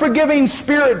unforgiving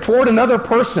spirit toward another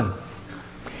person.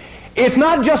 It's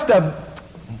not just a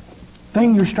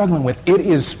thing you're struggling with. It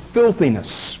is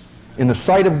filthiness in the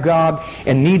sight of God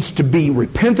and needs to be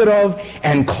repented of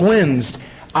and cleansed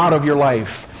out of your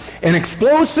life. An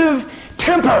explosive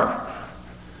temper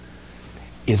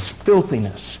is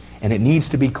filthiness, and it needs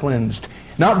to be cleansed.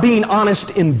 Not being honest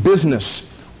in business,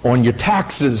 on your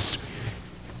taxes,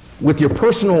 with your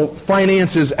personal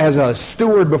finances as a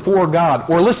steward before God.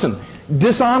 Or listen,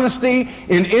 dishonesty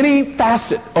in any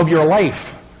facet of your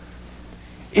life.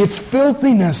 It's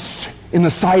filthiness in the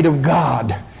sight of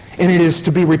God, and it is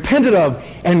to be repented of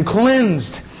and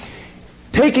cleansed.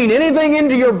 Taking anything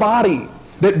into your body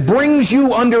that brings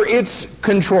you under its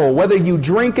control, whether you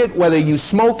drink it, whether you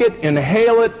smoke it,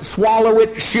 inhale it, swallow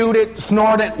it, shoot it,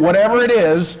 snort it, whatever it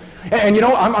is. And you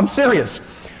know, I'm serious.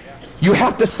 You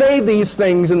have to say these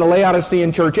things in the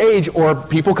Laodicean church age, or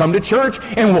people come to church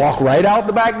and walk right out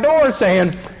the back door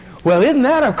saying, well, isn't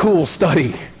that a cool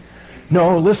study?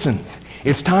 No, listen.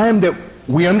 It's time that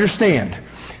we understand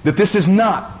that this is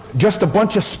not just a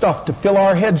bunch of stuff to fill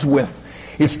our heads with.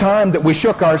 It's time that we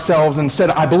shook ourselves and said,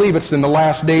 I believe it's in the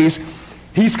last days.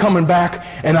 He's coming back,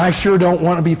 and I sure don't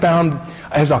want to be found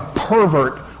as a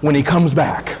pervert when he comes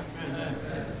back.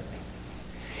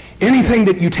 Anything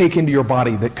that you take into your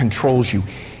body that controls you,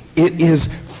 it is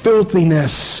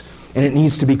filthiness, and it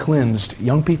needs to be cleansed.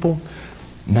 Young people,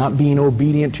 not being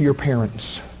obedient to your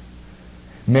parents,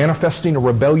 manifesting a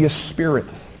rebellious spirit,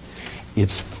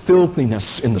 it's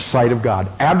filthiness in the sight of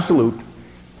God. Absolute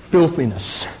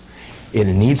filthiness. And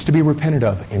it needs to be repented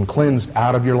of and cleansed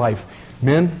out of your life.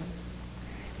 Men,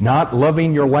 not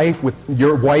loving your wife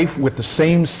with the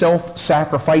same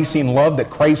self-sacrificing love that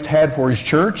Christ had for His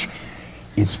church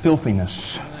is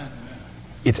filthiness.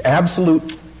 It's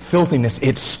absolute filthiness.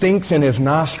 It stinks in His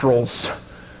nostrils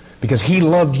because He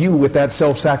loved you with that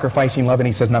self-sacrificing love, and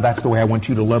He says, now that's the way I want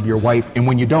you to love your wife. And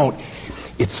when you don't,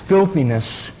 it's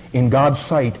filthiness in God's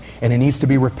sight, and it needs to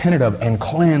be repented of and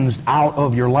cleansed out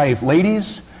of your life.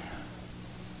 Ladies,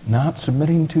 not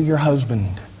submitting to your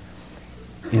husband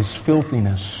is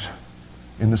filthiness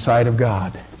in the sight of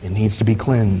God. It needs to be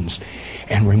cleansed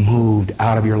and removed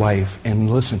out of your life. And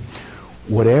listen,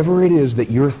 whatever it is that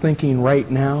you're thinking right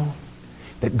now,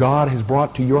 that God has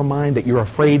brought to your mind, that you're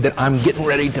afraid that I'm getting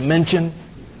ready to mention,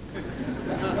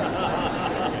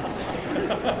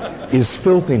 is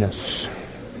filthiness.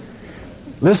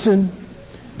 Listen,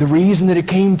 The reason that it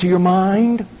came to your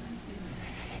mind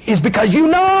is because you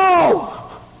know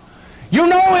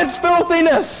its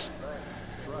filthiness.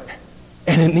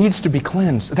 And it needs to be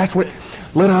cleansed. That's what,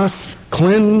 let us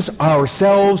cleanse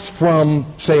ourselves from,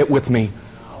 say it with me,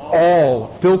 all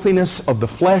filthiness of the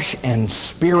flesh and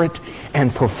spirit,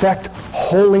 and perfect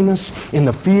holiness in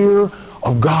the fear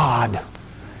of God.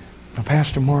 Now,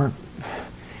 Pastor Mark,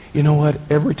 you know what?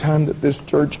 Every time that this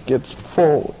church gets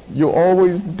full, you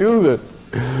always do this.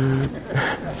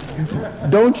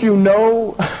 Don't you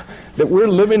know that we're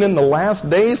living in the last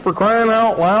days, for crying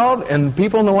out loud, and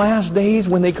people in the last days,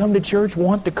 when they come to church,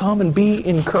 want to come and be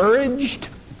encouraged?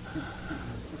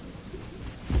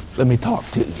 Let me talk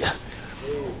to you.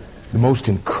 The most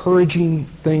encouraging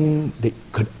thing that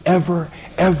could ever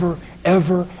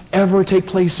take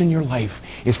place in your life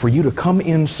is for you to come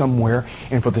in somewhere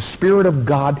and for the Spirit of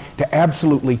God to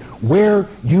absolutely wear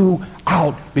you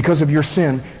out because of your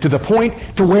sin, to the point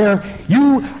to where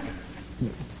you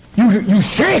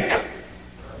shake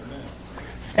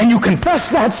and you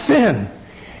confess that sin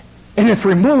and it's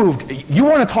removed. You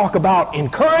want to talk about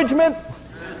encouragement?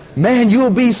 Man,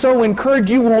 you'll be so encouraged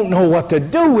you won't know what to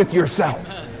do with yourself.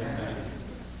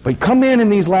 But come in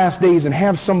these last days and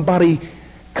have somebody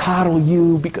coddle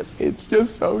you, because it's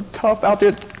just so tough out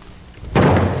there.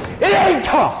 It ain't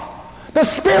tough. The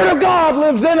Spirit of God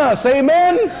lives in us.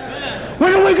 Amen? Amen.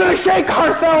 When are we going to shake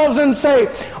ourselves and say,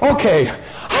 okay,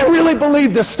 I really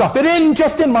believe this stuff. It isn't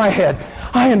just in my head.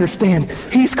 I understand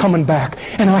He's coming back,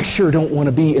 and I sure don't want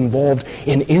to be involved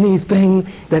in anything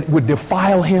that would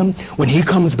defile Him when He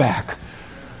comes back.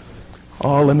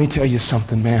 Oh, let me tell you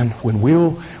something, man. When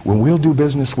we'll do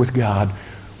business with God,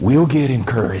 we'll get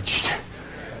encouraged.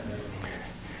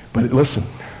 But listen,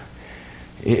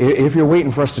 if you're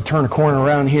waiting for us to turn a corner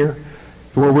around here,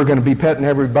 where we're going to be petting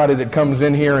everybody that comes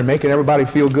in here and making everybody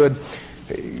feel good,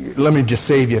 let me just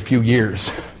save you a few years.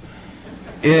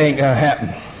 It ain't going to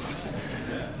happen.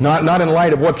 Not in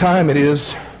light of what time it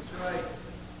is.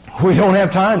 We don't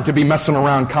have time to be messing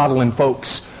around coddling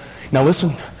folks. Now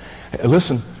listen.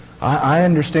 I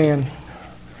understand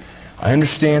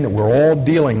that we're all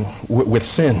dealing with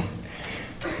sin.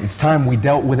 It's time we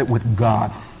dealt with it with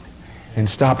God and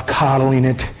stop coddling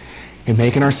it and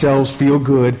making ourselves feel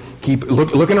good. Keep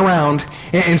looking around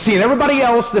and seeing everybody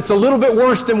else that's a little bit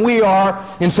worse than we are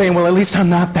and saying, well, at least I'm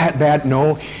not that bad.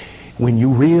 No. When you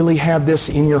really have this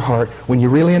in your heart, when you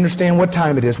really understand what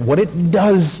time it is, what it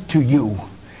does to you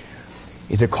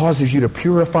is it causes you to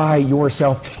purify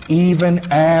yourself even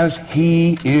as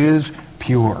He is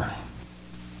pure.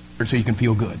 So you can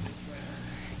feel good.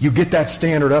 You get that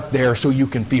standard up there so you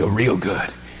can feel real good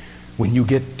when you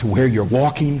get to where you're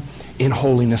walking in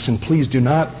holiness. And please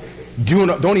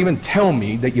don't even tell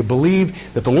me that you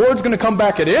believe that the Lord's going to come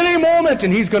back at any moment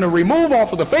and He's going to remove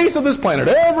off of the face of this planet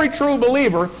every true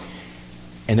believer,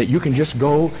 and that you can just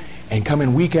go and come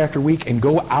in week after week and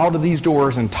go out of these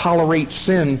doors and tolerate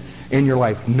sin in your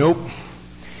life. Nope.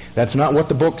 That's not what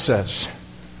the book says.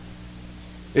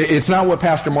 It's not what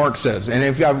Pastor Mark says. And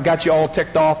if I've got you all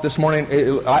ticked off this morning,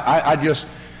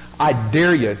 I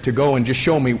dare you to go and just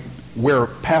show me where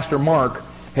Pastor Mark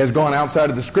has gone outside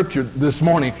of the Scripture this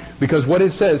morning. Because what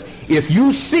it says, if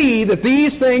you see that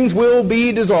these things will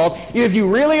be dissolved, if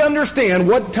you really understand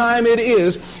what time it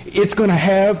is, it's going to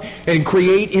have and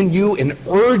create in you an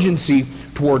urgency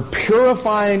toward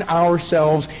purifying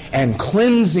ourselves and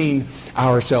cleansing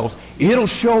ourselves. It'll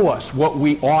show us what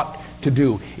we ought to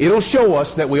do. It'll show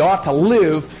us that we ought to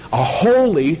live a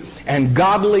holy and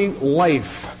godly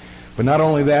life. But not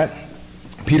only that,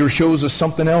 Peter shows us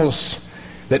something else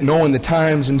that knowing the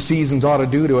times and seasons ought to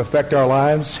do to affect our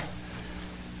lives.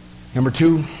 Number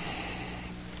 2,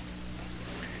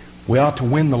 we ought to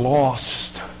win the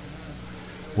lost.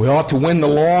 We ought to win the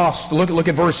lost. Look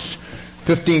at verse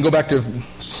 15. Go back to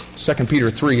 2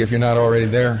 Peter 3 if you're not already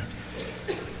there.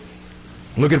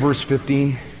 Look at verse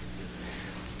 15.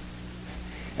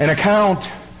 An account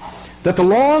that the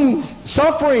long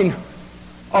suffering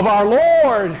of our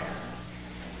Lord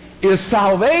is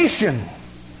salvation.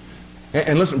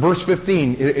 And listen, verse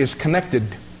 15 is connected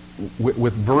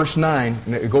with verse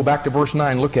 9. Go back to verse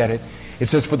 9, look at it. It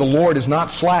says, for the Lord is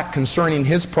not slack concerning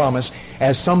His promise,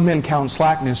 as some men count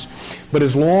slackness, but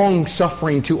is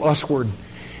long-suffering to usward,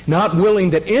 not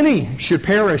willing that any should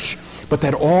perish, but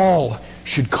that all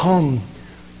should come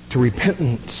to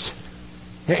repentance.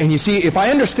 And you see, if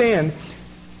I understand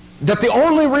that the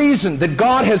only reason that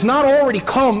God has not already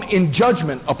come in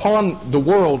judgment upon the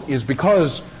world is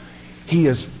because He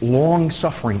is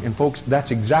long-suffering. And folks,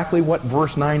 that's exactly what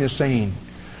verse 9 is saying.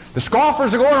 The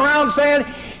scoffers are going around saying,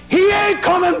 He ain't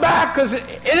coming back because it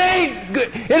ain't good.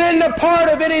 It ain't a part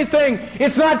of anything.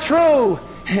 It's not true.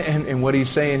 And what he's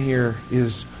saying here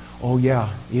is, oh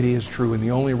yeah, it is true. And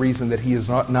the only reason that he has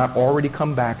not already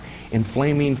come back in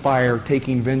flaming fire,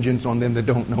 taking vengeance on them that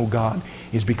don't know God,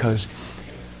 is because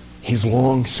he's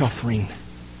long-suffering.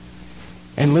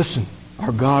 And listen,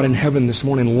 our God in heaven this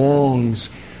morning longs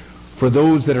for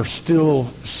those that are still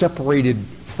separated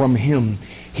from him.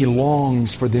 He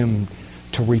longs for them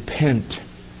to repent.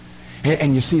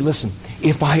 And you see, listen,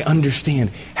 if I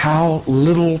understand how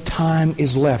little time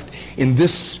is left in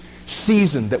this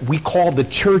season that we call the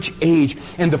church age,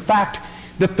 and the fact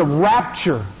that the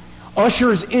rapture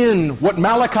ushers in what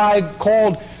Malachi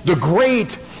called the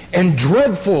great and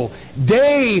dreadful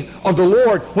day of the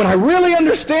Lord, when I really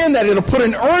understand that, it'll put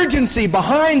an urgency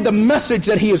behind the message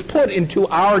that he has put into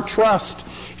our trust.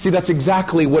 See, that's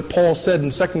exactly what Paul said in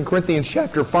 2 Corinthians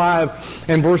chapter 5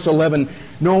 and verse 11.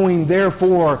 Knowing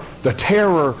therefore the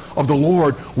terror of the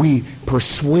Lord, we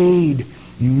persuade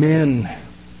men.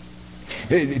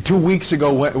 2 weeks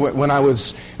ago, when I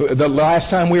was, the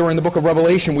last time we were in the book of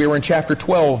Revelation, we were in chapter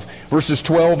 12, verses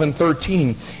 12 and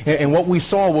 13. And what we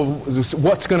saw was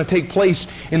what's going to take place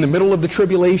in the middle of the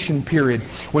tribulation period.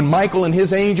 When Michael and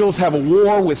his angels have a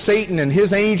war with Satan and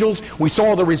his angels, we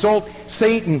saw the result.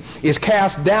 Satan is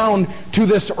cast down to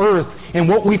this earth. And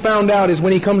what we found out is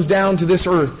when he comes down to this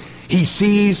earth, he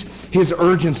sees his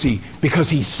urgency, because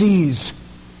he sees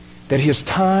that his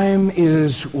time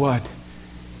is what?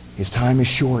 His time is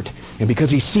short. And because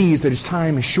he sees that his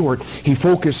time is short, he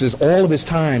focuses all of his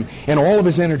time and all of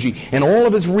his energy and all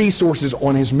of his resources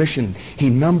on his mission. He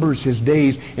numbers his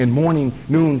days in morning,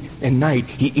 noon, and night.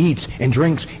 He eats and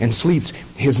drinks and sleeps.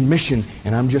 His mission.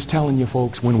 And I'm just telling you,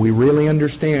 folks, when we really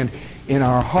understand in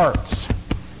our hearts,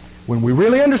 when we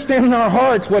really understand in our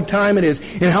hearts what time it is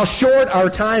and how short our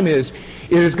time is,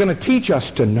 it is going to teach us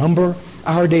to number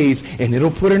our days, and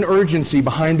it'll put an urgency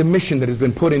behind the mission that has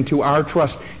been put into our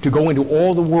trust to go into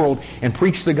all the world and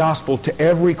preach the gospel to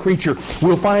every creature.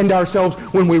 We'll find ourselves,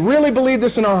 when we really believe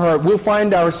this in our heart, we'll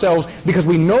find ourselves, because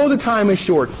we know the time is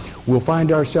short, we'll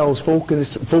find ourselves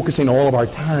focusing all of our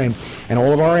time and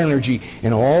all of our energy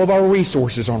and all of our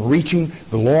resources on reaching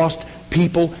the lost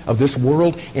people of this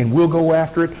world, and we'll go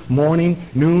after it morning,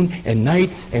 noon, and night,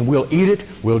 and we'll eat it,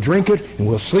 we'll drink it, and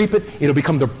we'll sleep it. It'll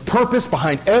become the purpose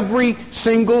behind every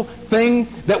single thing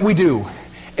that we do.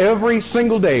 Every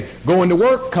single day, going to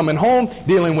work, coming home,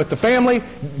 dealing with the family,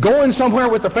 going somewhere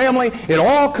with the family, it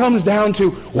all comes down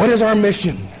to, what is our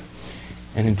mission?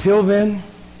 And until then,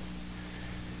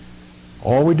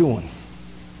 all we're doing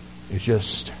is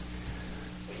just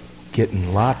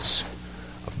getting lots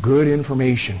of good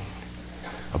information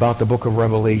about the book of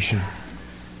Revelation.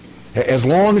 As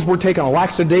long as we're taking a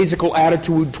lackadaisical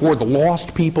attitude toward the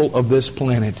lost people of this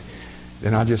planet,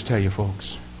 then I'll just tell you,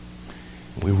 folks,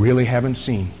 we really haven't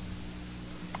seen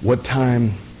what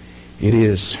time it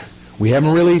is. We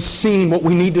haven't really seen what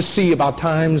we need to see about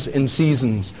times and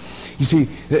seasons. You see,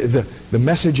 the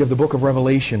message of the book of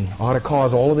Revelation ought to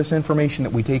cause all of this information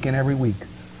that we take in every week,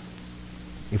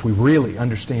 if we really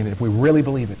understand it, if we really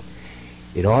believe it,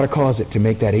 it ought to cause it to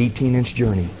make that 18-inch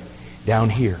journey down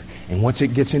here. And once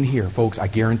it gets in here, folks, I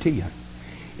guarantee you,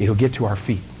 it'll get to our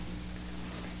feet.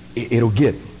 It'll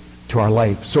get to our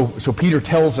life. So Peter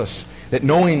tells us that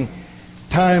knowing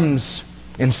times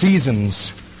and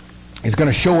seasons is going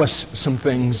to show us some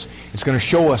things. It's going to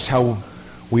show us how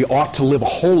we ought to live a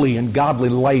holy and godly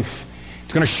life.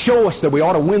 It's going to show us that we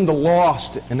ought to win the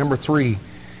lost. And number 3,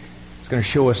 it's going to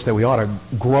show us that we ought to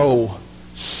grow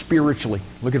spiritually.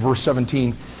 Look at verse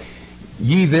 17.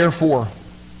 Ye therefore,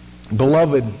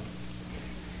 beloved,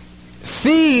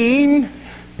 seeing,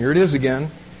 here it is again,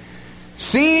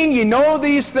 seeing ye know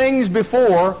these things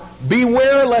before,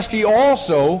 beware lest ye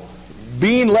also,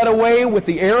 being led away with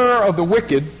the error of the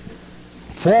wicked,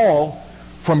 fall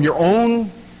from your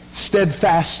own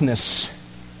steadfastness.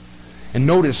 And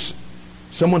notice,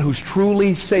 someone who's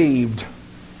truly saved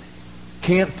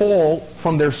can't fall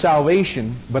from their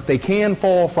salvation, but they can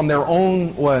fall from their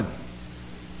own what?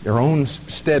 Their own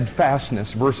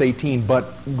steadfastness. Verse 18,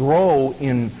 but grow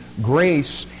in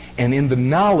grace and in the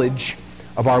knowledge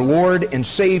of our Lord and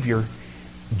Savior,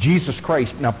 Jesus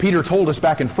Christ. Now, Peter told us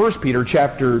back in 1 Peter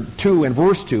chapter 2 and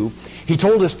verse 2, he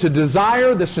told us to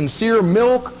desire the sincere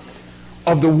milk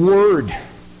of the Word.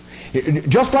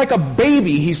 Just like a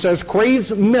baby, he says,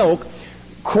 craves milk,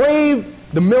 crave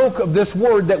the milk of this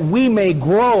Word that we may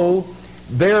grow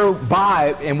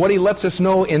thereby. And what he lets us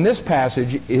know in this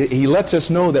passage, he lets us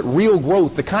know that real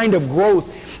growth, the kind of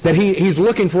growth that he's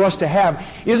looking for us to have,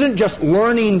 isn't just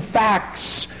learning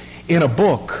facts in a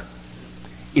book.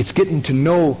 It's getting to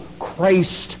know Christ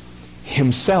Christ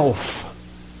himself.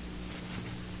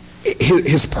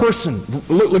 His person.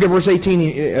 Look at verse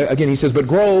 18 again. He says, but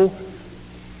grow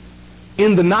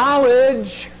in the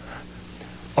knowledge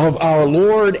of our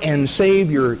Lord and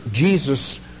Savior,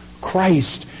 Jesus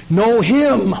Christ. Know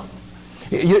Him.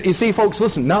 You see, folks,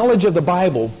 listen, knowledge of the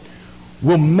Bible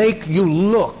will make you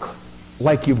look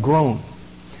like you've grown.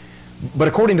 But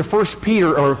according to 1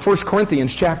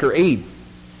 Corinthians chapter 8,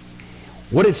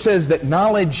 what it says that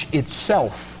knowledge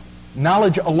itself,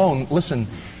 knowledge alone, listen,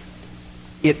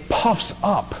 it puffs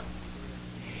up.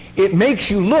 It makes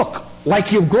you look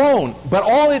like you've grown. But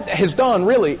all it has done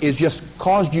really is just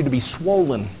caused you to be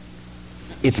swollen.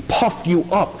 It's puffed you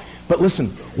up. But listen,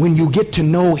 when you get to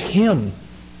know Him,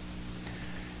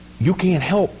 you can't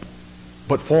help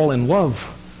but fall in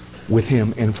love with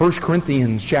Him. And 1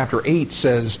 Corinthians chapter 8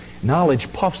 says,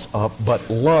 knowledge puffs up, but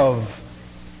love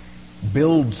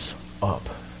builds up.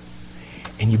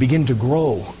 And you begin to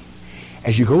grow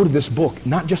as you go to this book,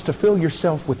 not just to fill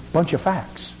yourself with a bunch of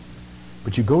facts,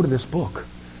 but you go to this book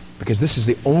because this is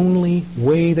the only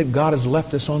way that God has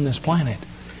left us on this planet,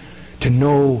 to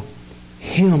know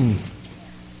Him.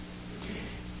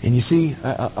 And you see,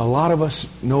 a lot of us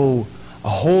know a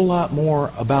whole lot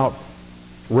more about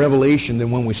Revelation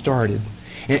than when we started.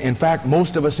 In fact,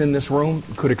 most of us in this room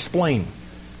could explain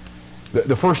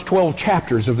the first 12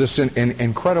 chapters of this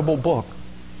incredible book.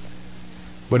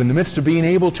 But in the midst of being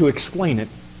able to explain it,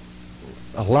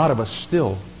 a lot of us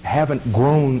still haven't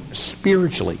grown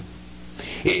spiritually.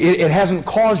 It hasn't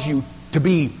caused you to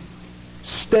be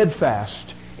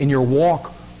steadfast in your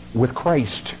walk with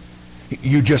Christ.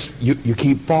 You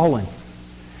keep falling.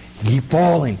 You keep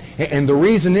falling. And the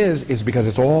reason is because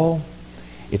it's all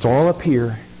up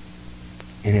here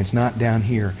and it's not down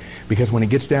here. Because when it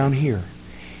gets down here,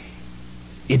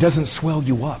 it doesn't swell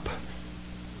you up.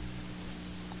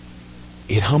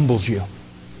 It humbles you.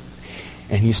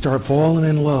 And you start falling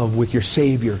in love with your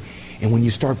Savior. And when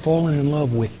you start falling in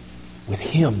love with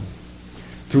Him,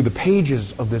 through the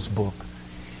pages of this book,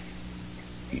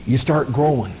 you start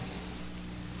growing.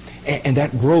 And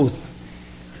that growth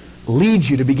leads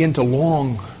you to begin to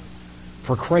long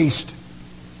for Christ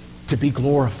to be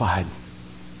glorified.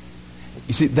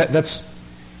 You see, that's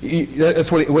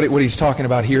what he's talking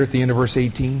about here at the end of verse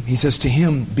 18. He says, to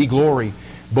Him be glory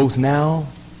both now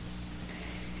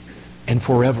and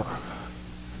forever.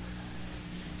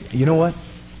 You know what?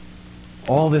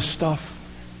 All this stuff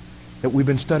that we've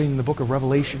been studying in the book of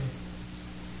Revelation,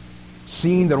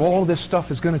 seeing that all this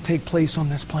stuff is going to take place on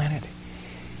this planet,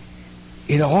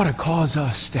 it ought to cause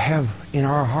us to have in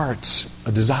our hearts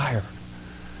a desire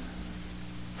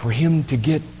for Him to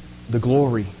get the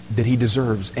glory that He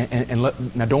deserves.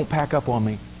 Now don't pack up on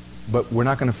me, but we're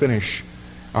not going to finish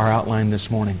our outline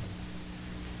this morning.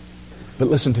 But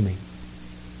listen to me.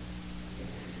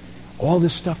 All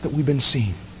this stuff that we've been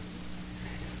seeing,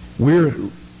 we're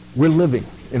living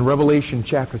in Revelation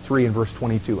chapter 3 and verse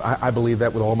 22. I believe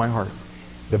that with all my heart.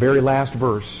 The very last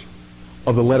verse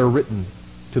of the letter written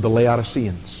to the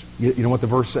Laodiceans. You know what the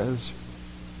verse says?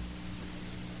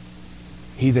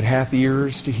 He that hath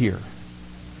ears to hear,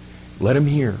 let him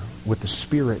hear what the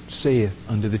Spirit saith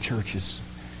unto the churches.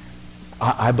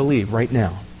 I believe right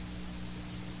now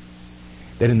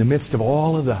that in the midst of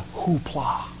all of the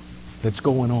hoopla that's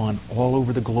going on all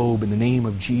over the globe in the name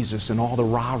of Jesus and all the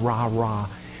rah, rah, rah,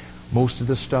 most of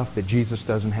the stuff that Jesus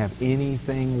doesn't have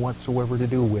anything whatsoever to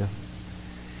do with,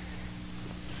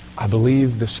 I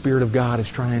believe the Spirit of God is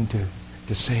trying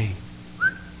to say,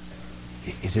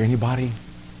 is there anybody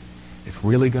that's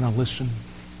really going to listen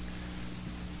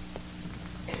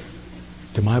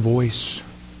to my voice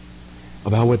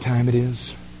about what time it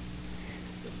is?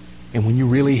 And when you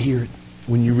really hear it,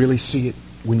 when you really see it,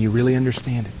 when you really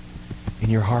understand it in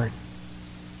your heart,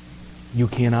 you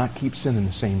cannot keep sinning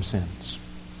the same sins.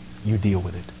 You deal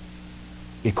with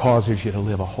it. It causes you to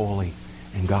live a holy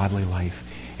and godly life.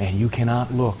 And you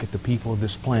cannot look at the people of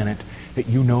this planet that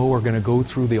you know are going to go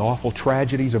through the awful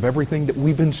tragedies of everything that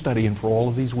we've been studying for all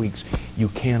of these weeks. You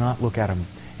cannot look at them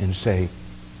and say,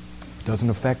 it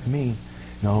doesn't affect me.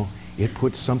 No, it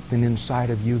puts something inside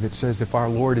of you that says if our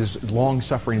Lord is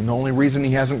long-suffering and the only reason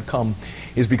He hasn't come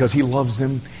is because He loves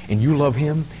them and you love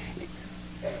Him,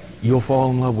 you'll fall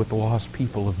in love with the lost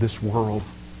people of this world.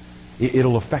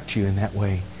 It'll affect you in that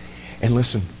way. And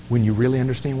listen, when you really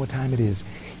understand what time it is,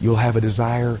 you'll have a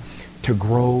desire to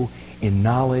grow in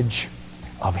knowledge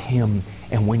of Him.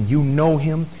 And when you know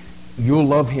Him, you'll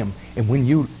love Him. And when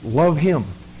you love Him,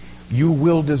 you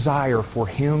will desire for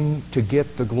Him to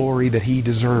get the glory that He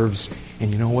deserves.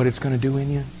 And you know what it's going to do in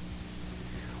you?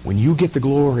 When you get the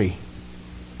glory,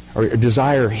 or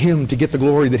desire Him to get the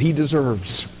glory that He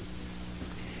deserves,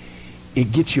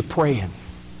 it gets you praying.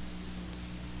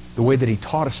 The way that he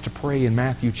taught us to pray in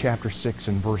Matthew chapter 6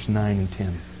 and verse 9 and 10.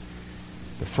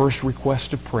 The first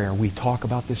request of prayer, we talk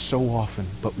about this so often,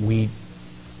 but a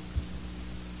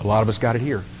lot of us got it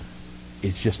here.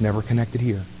 It's just never connected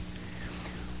here.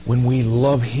 When we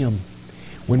love him,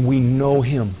 when we know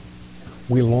him,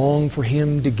 we long for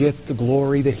him to get the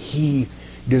glory that he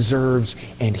deserves,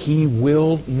 and he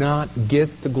will not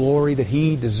get the glory that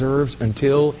he deserves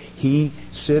until he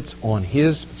sits on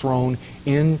his throne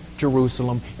in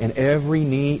Jerusalem, and every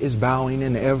knee is bowing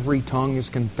and every tongue is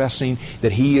confessing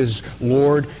that he is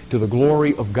Lord to the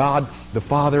glory of God the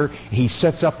Father. He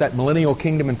sets up that millennial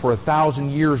kingdom and for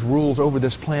 1,000 years rules over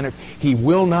this planet. He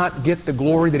will not get the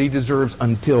glory that he deserves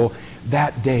until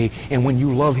that day. And when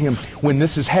you love him, when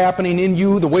this is happening in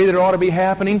you the way that it ought to be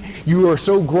happening, you are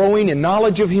so growing in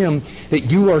knowledge of him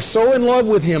that you are so in love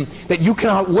with him that you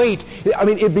cannot wait. I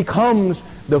mean, it becomes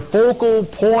the focal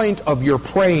point of your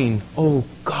praying. Oh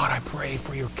God, I pray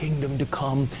for your kingdom to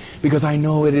come, because I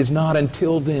know it is not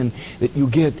until then that you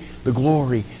get the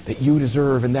glory that you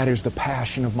deserve, and that is the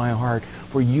passion of my heart,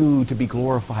 for you to be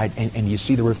glorified. And you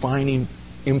see the refining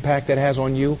impact that has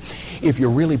on you? If you're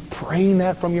really praying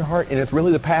that from your heart, and it's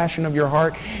really the passion of your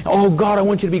heart, oh God, I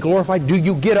want you to be glorified, do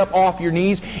you get up off your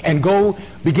knees and go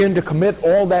begin to commit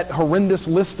all that horrendous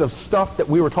list of stuff that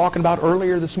we were talking about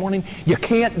earlier this morning? You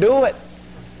can't do it.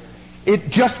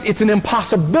 It's an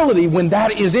impossibility when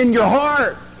that is in your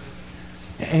heart.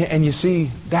 And you see,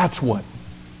 that's what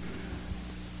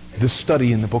the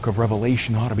study in the book of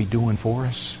Revelation ought to be doing for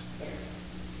us.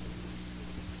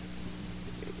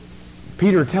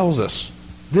 Peter tells us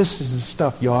this is the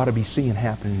stuff you ought to be seeing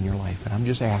happening in your life. And I'm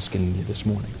just asking you this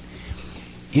morning,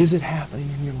 is it happening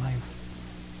in your life?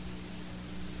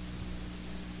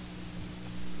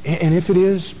 And if it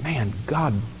is, man,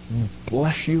 God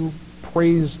bless you.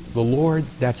 Praise the Lord.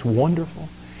 That's wonderful.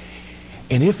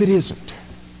 And if it isn't,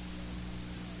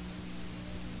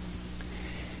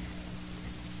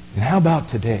 then how about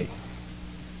today?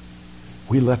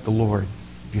 We let the Lord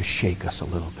just shake us a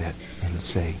little bit and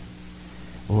say,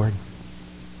 Lord,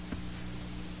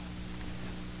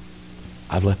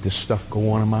 I've let this stuff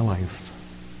go on in my life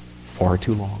far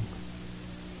too long.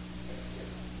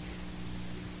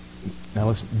 Now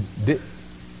listen,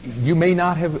 I may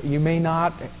not have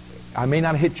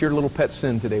hit your little pet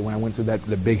sin today when I went through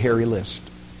the big hairy list.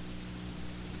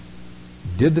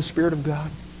 Did the Spirit of God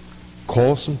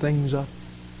call some things up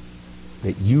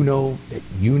that you know that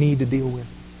you need to deal with?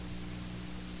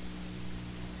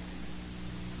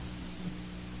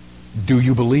 Do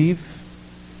you believe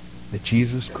that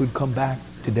Jesus could come back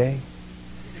today?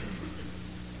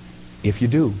 If you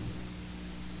do,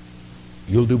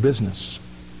 you'll do business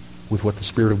with what the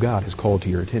Spirit of God has called to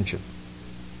your attention.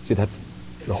 See, that's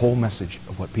the whole message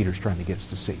of what Peter's trying to get us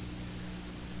to see.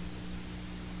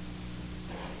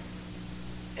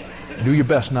 Do your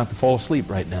best not to fall asleep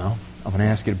right now. I'm going to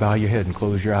ask you to bow your head and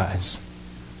close your eyes.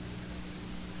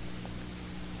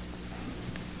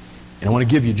 And I want to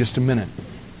give you just a minute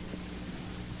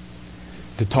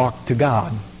to talk to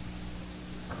God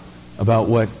about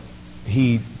what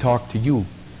He talked to you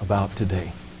about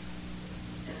today.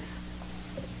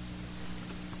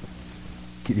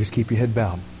 Just keep your head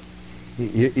bowed.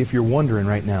 If you're wondering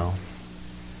right now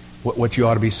what you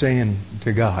ought to be saying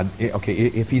to God, okay,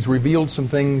 if He's revealed some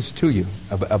things to you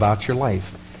about your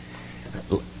life,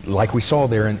 like we saw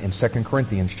there in 2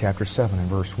 Corinthians chapter 7 and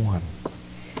verse 1,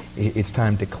 it's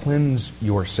time to cleanse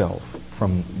yourself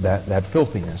from that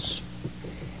filthiness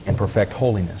and perfect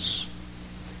holiness.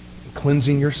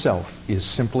 Cleansing yourself is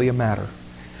simply a matter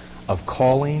of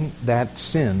calling that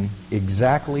sin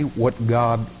exactly what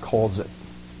God calls it.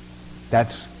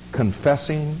 That's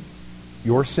confessing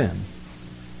your sin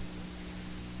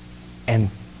and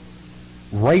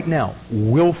right now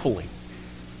willfully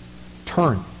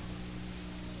turn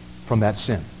from that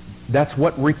sin. That's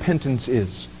what repentance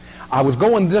is. I was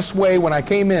going this way when I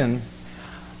came in,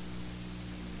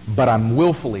 but I'm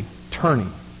willfully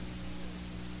turning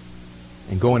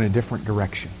and going in a different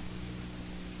direction.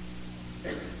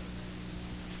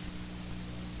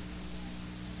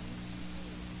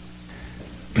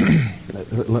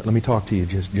 Let me talk to you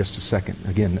just a second.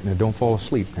 Again, now don't fall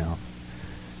asleep now.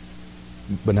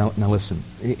 But now listen.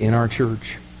 In our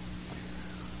church,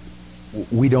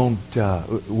 we don't.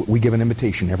 We give an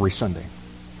invitation every Sunday.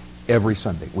 Every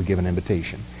Sunday we give an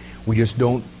invitation. We just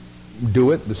don't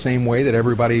do it the same way that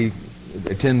everybody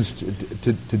tends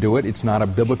to do it. It's not a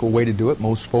biblical way to do it.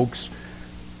 Most folks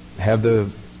have the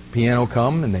piano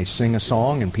come and they sing a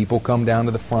song and people come down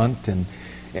to the front and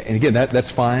again,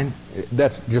 that's fine.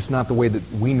 That's just not the way that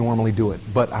we normally do it.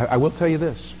 But I will tell you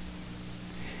this.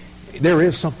 there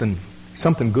is something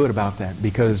good about that,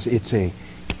 because it's a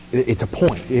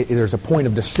point. There's a point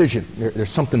of decision. There's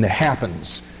something that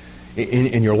happens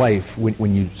in your life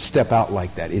when you step out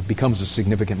like that. It becomes a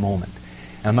significant moment.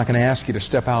 And I'm not going to ask you to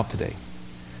step out today.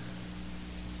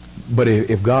 But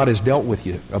if God has dealt with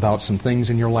you about some things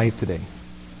in your life today,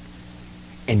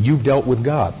 and you've dealt with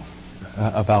God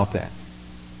about that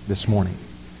this morning,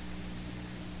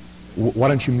 why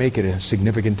don't you make it a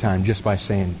significant time just by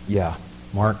saying, yeah,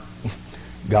 Mark,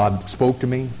 God spoke to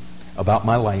me about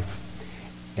my life,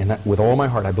 and with all my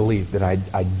heart I believe that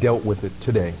I dealt with it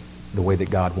today the way that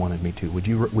God wanted me to. Would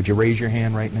you raise your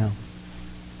hand right now?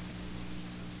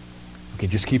 Okay,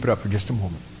 just keep it up for just a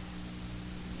moment.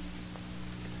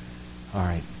 All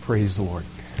right, praise the Lord.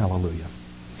 Hallelujah.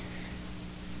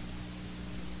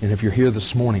 And if you're here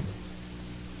this morning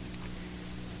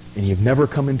and you've never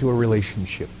come into a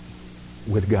relationship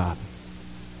with God,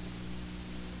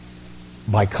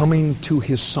 by coming to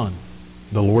His Son,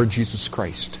 the Lord Jesus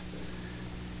Christ,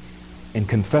 and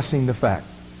confessing the fact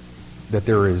that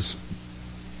there is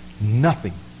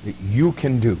nothing that you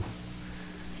can do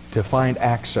to find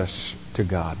access to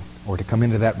God or to come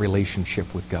into that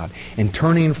relationship with God, and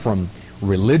turning from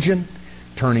religion,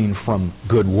 turning from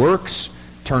good works,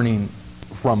 turning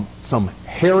from some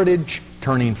heritage,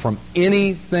 turning from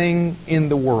anything in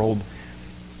the world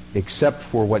except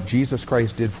for what Jesus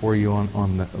Christ did for you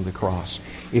on the cross.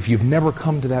 If you've never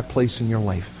come to that place in your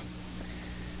life,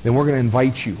 then we're going to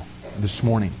invite you this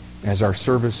morning as our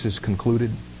service is concluded.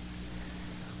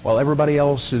 While everybody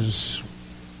else is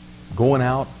going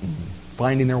out and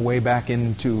finding their way back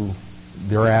into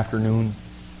their afternoon,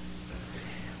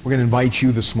 we're going to invite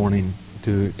you this morning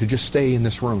to just stay in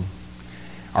this room.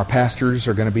 Our pastors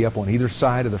are going to be up on either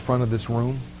side of the front of this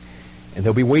room, and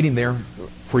they'll be waiting there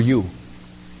for you,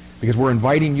 because we're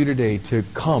inviting you today to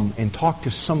come and talk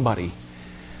to somebody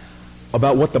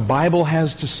about what the Bible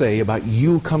has to say about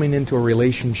you coming into a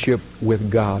relationship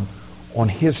with God on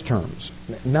His terms.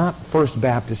 Not First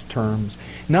Baptist terms,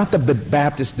 not the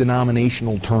Baptist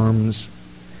denominational terms,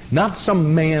 not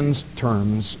some man's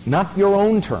terms, not your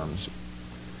own terms.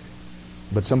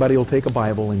 But somebody will take a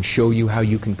Bible and show you how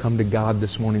you can come to God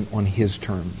this morning on His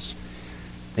terms.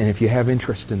 And if you have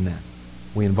interest in that,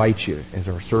 we invite you, as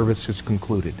our service is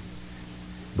concluded,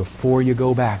 before you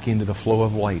go back into the flow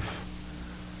of life,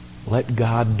 let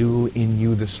God do in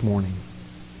you this morning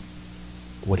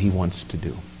what He wants to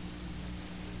do.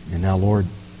 And now, Lord,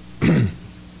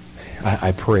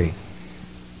 I pray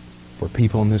for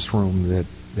people in this room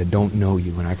that don't know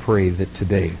You, and I pray that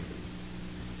today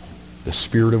the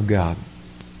Spirit of God,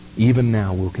 even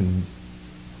now, will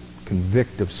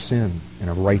convict of sin and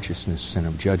of righteousness and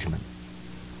of judgment.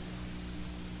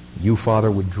 You, Father,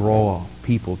 would draw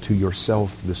people to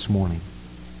Yourself this morning.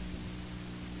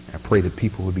 I pray that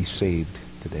people would be saved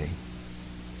today.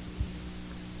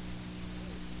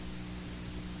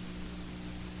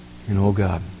 And, oh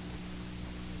God,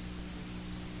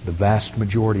 the vast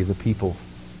majority of the people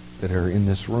that are in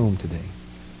this room today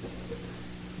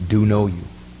do know You.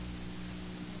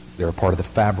 They're a part of the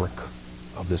fabric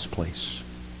of this place.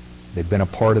 They've been a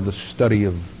part of the study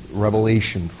of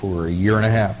Revelation for a year and a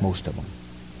half, most of them.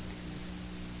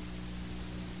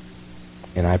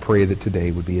 And I pray that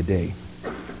today would be a day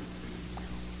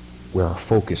where our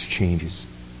focus changes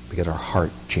because our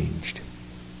heart changed.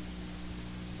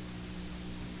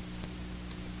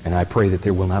 And I pray that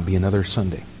there will not be another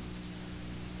Sunday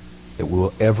that we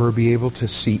will ever be able to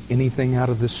see anything out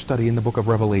of this study in the book of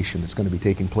Revelation that's going to be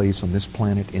taking place on this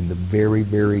planet in the very,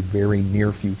 very, very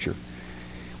near future,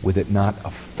 with it not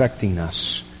affecting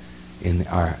us in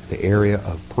the area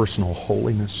of personal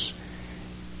holiness,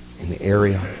 in the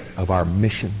area of our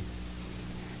mission,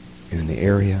 and in the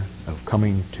area of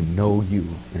coming to know You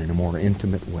in a more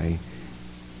intimate way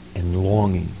and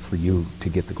longing for You to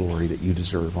get the glory that You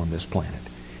deserve on this planet,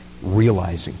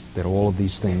 realizing that all of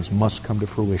these things must come to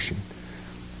fruition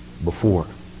before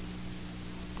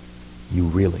You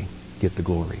really get the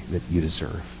glory that You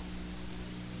deserve.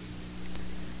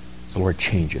 So, Lord,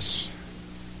 change us,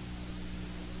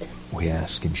 we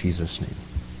ask in Jesus' name.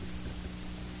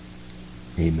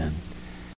 Amen.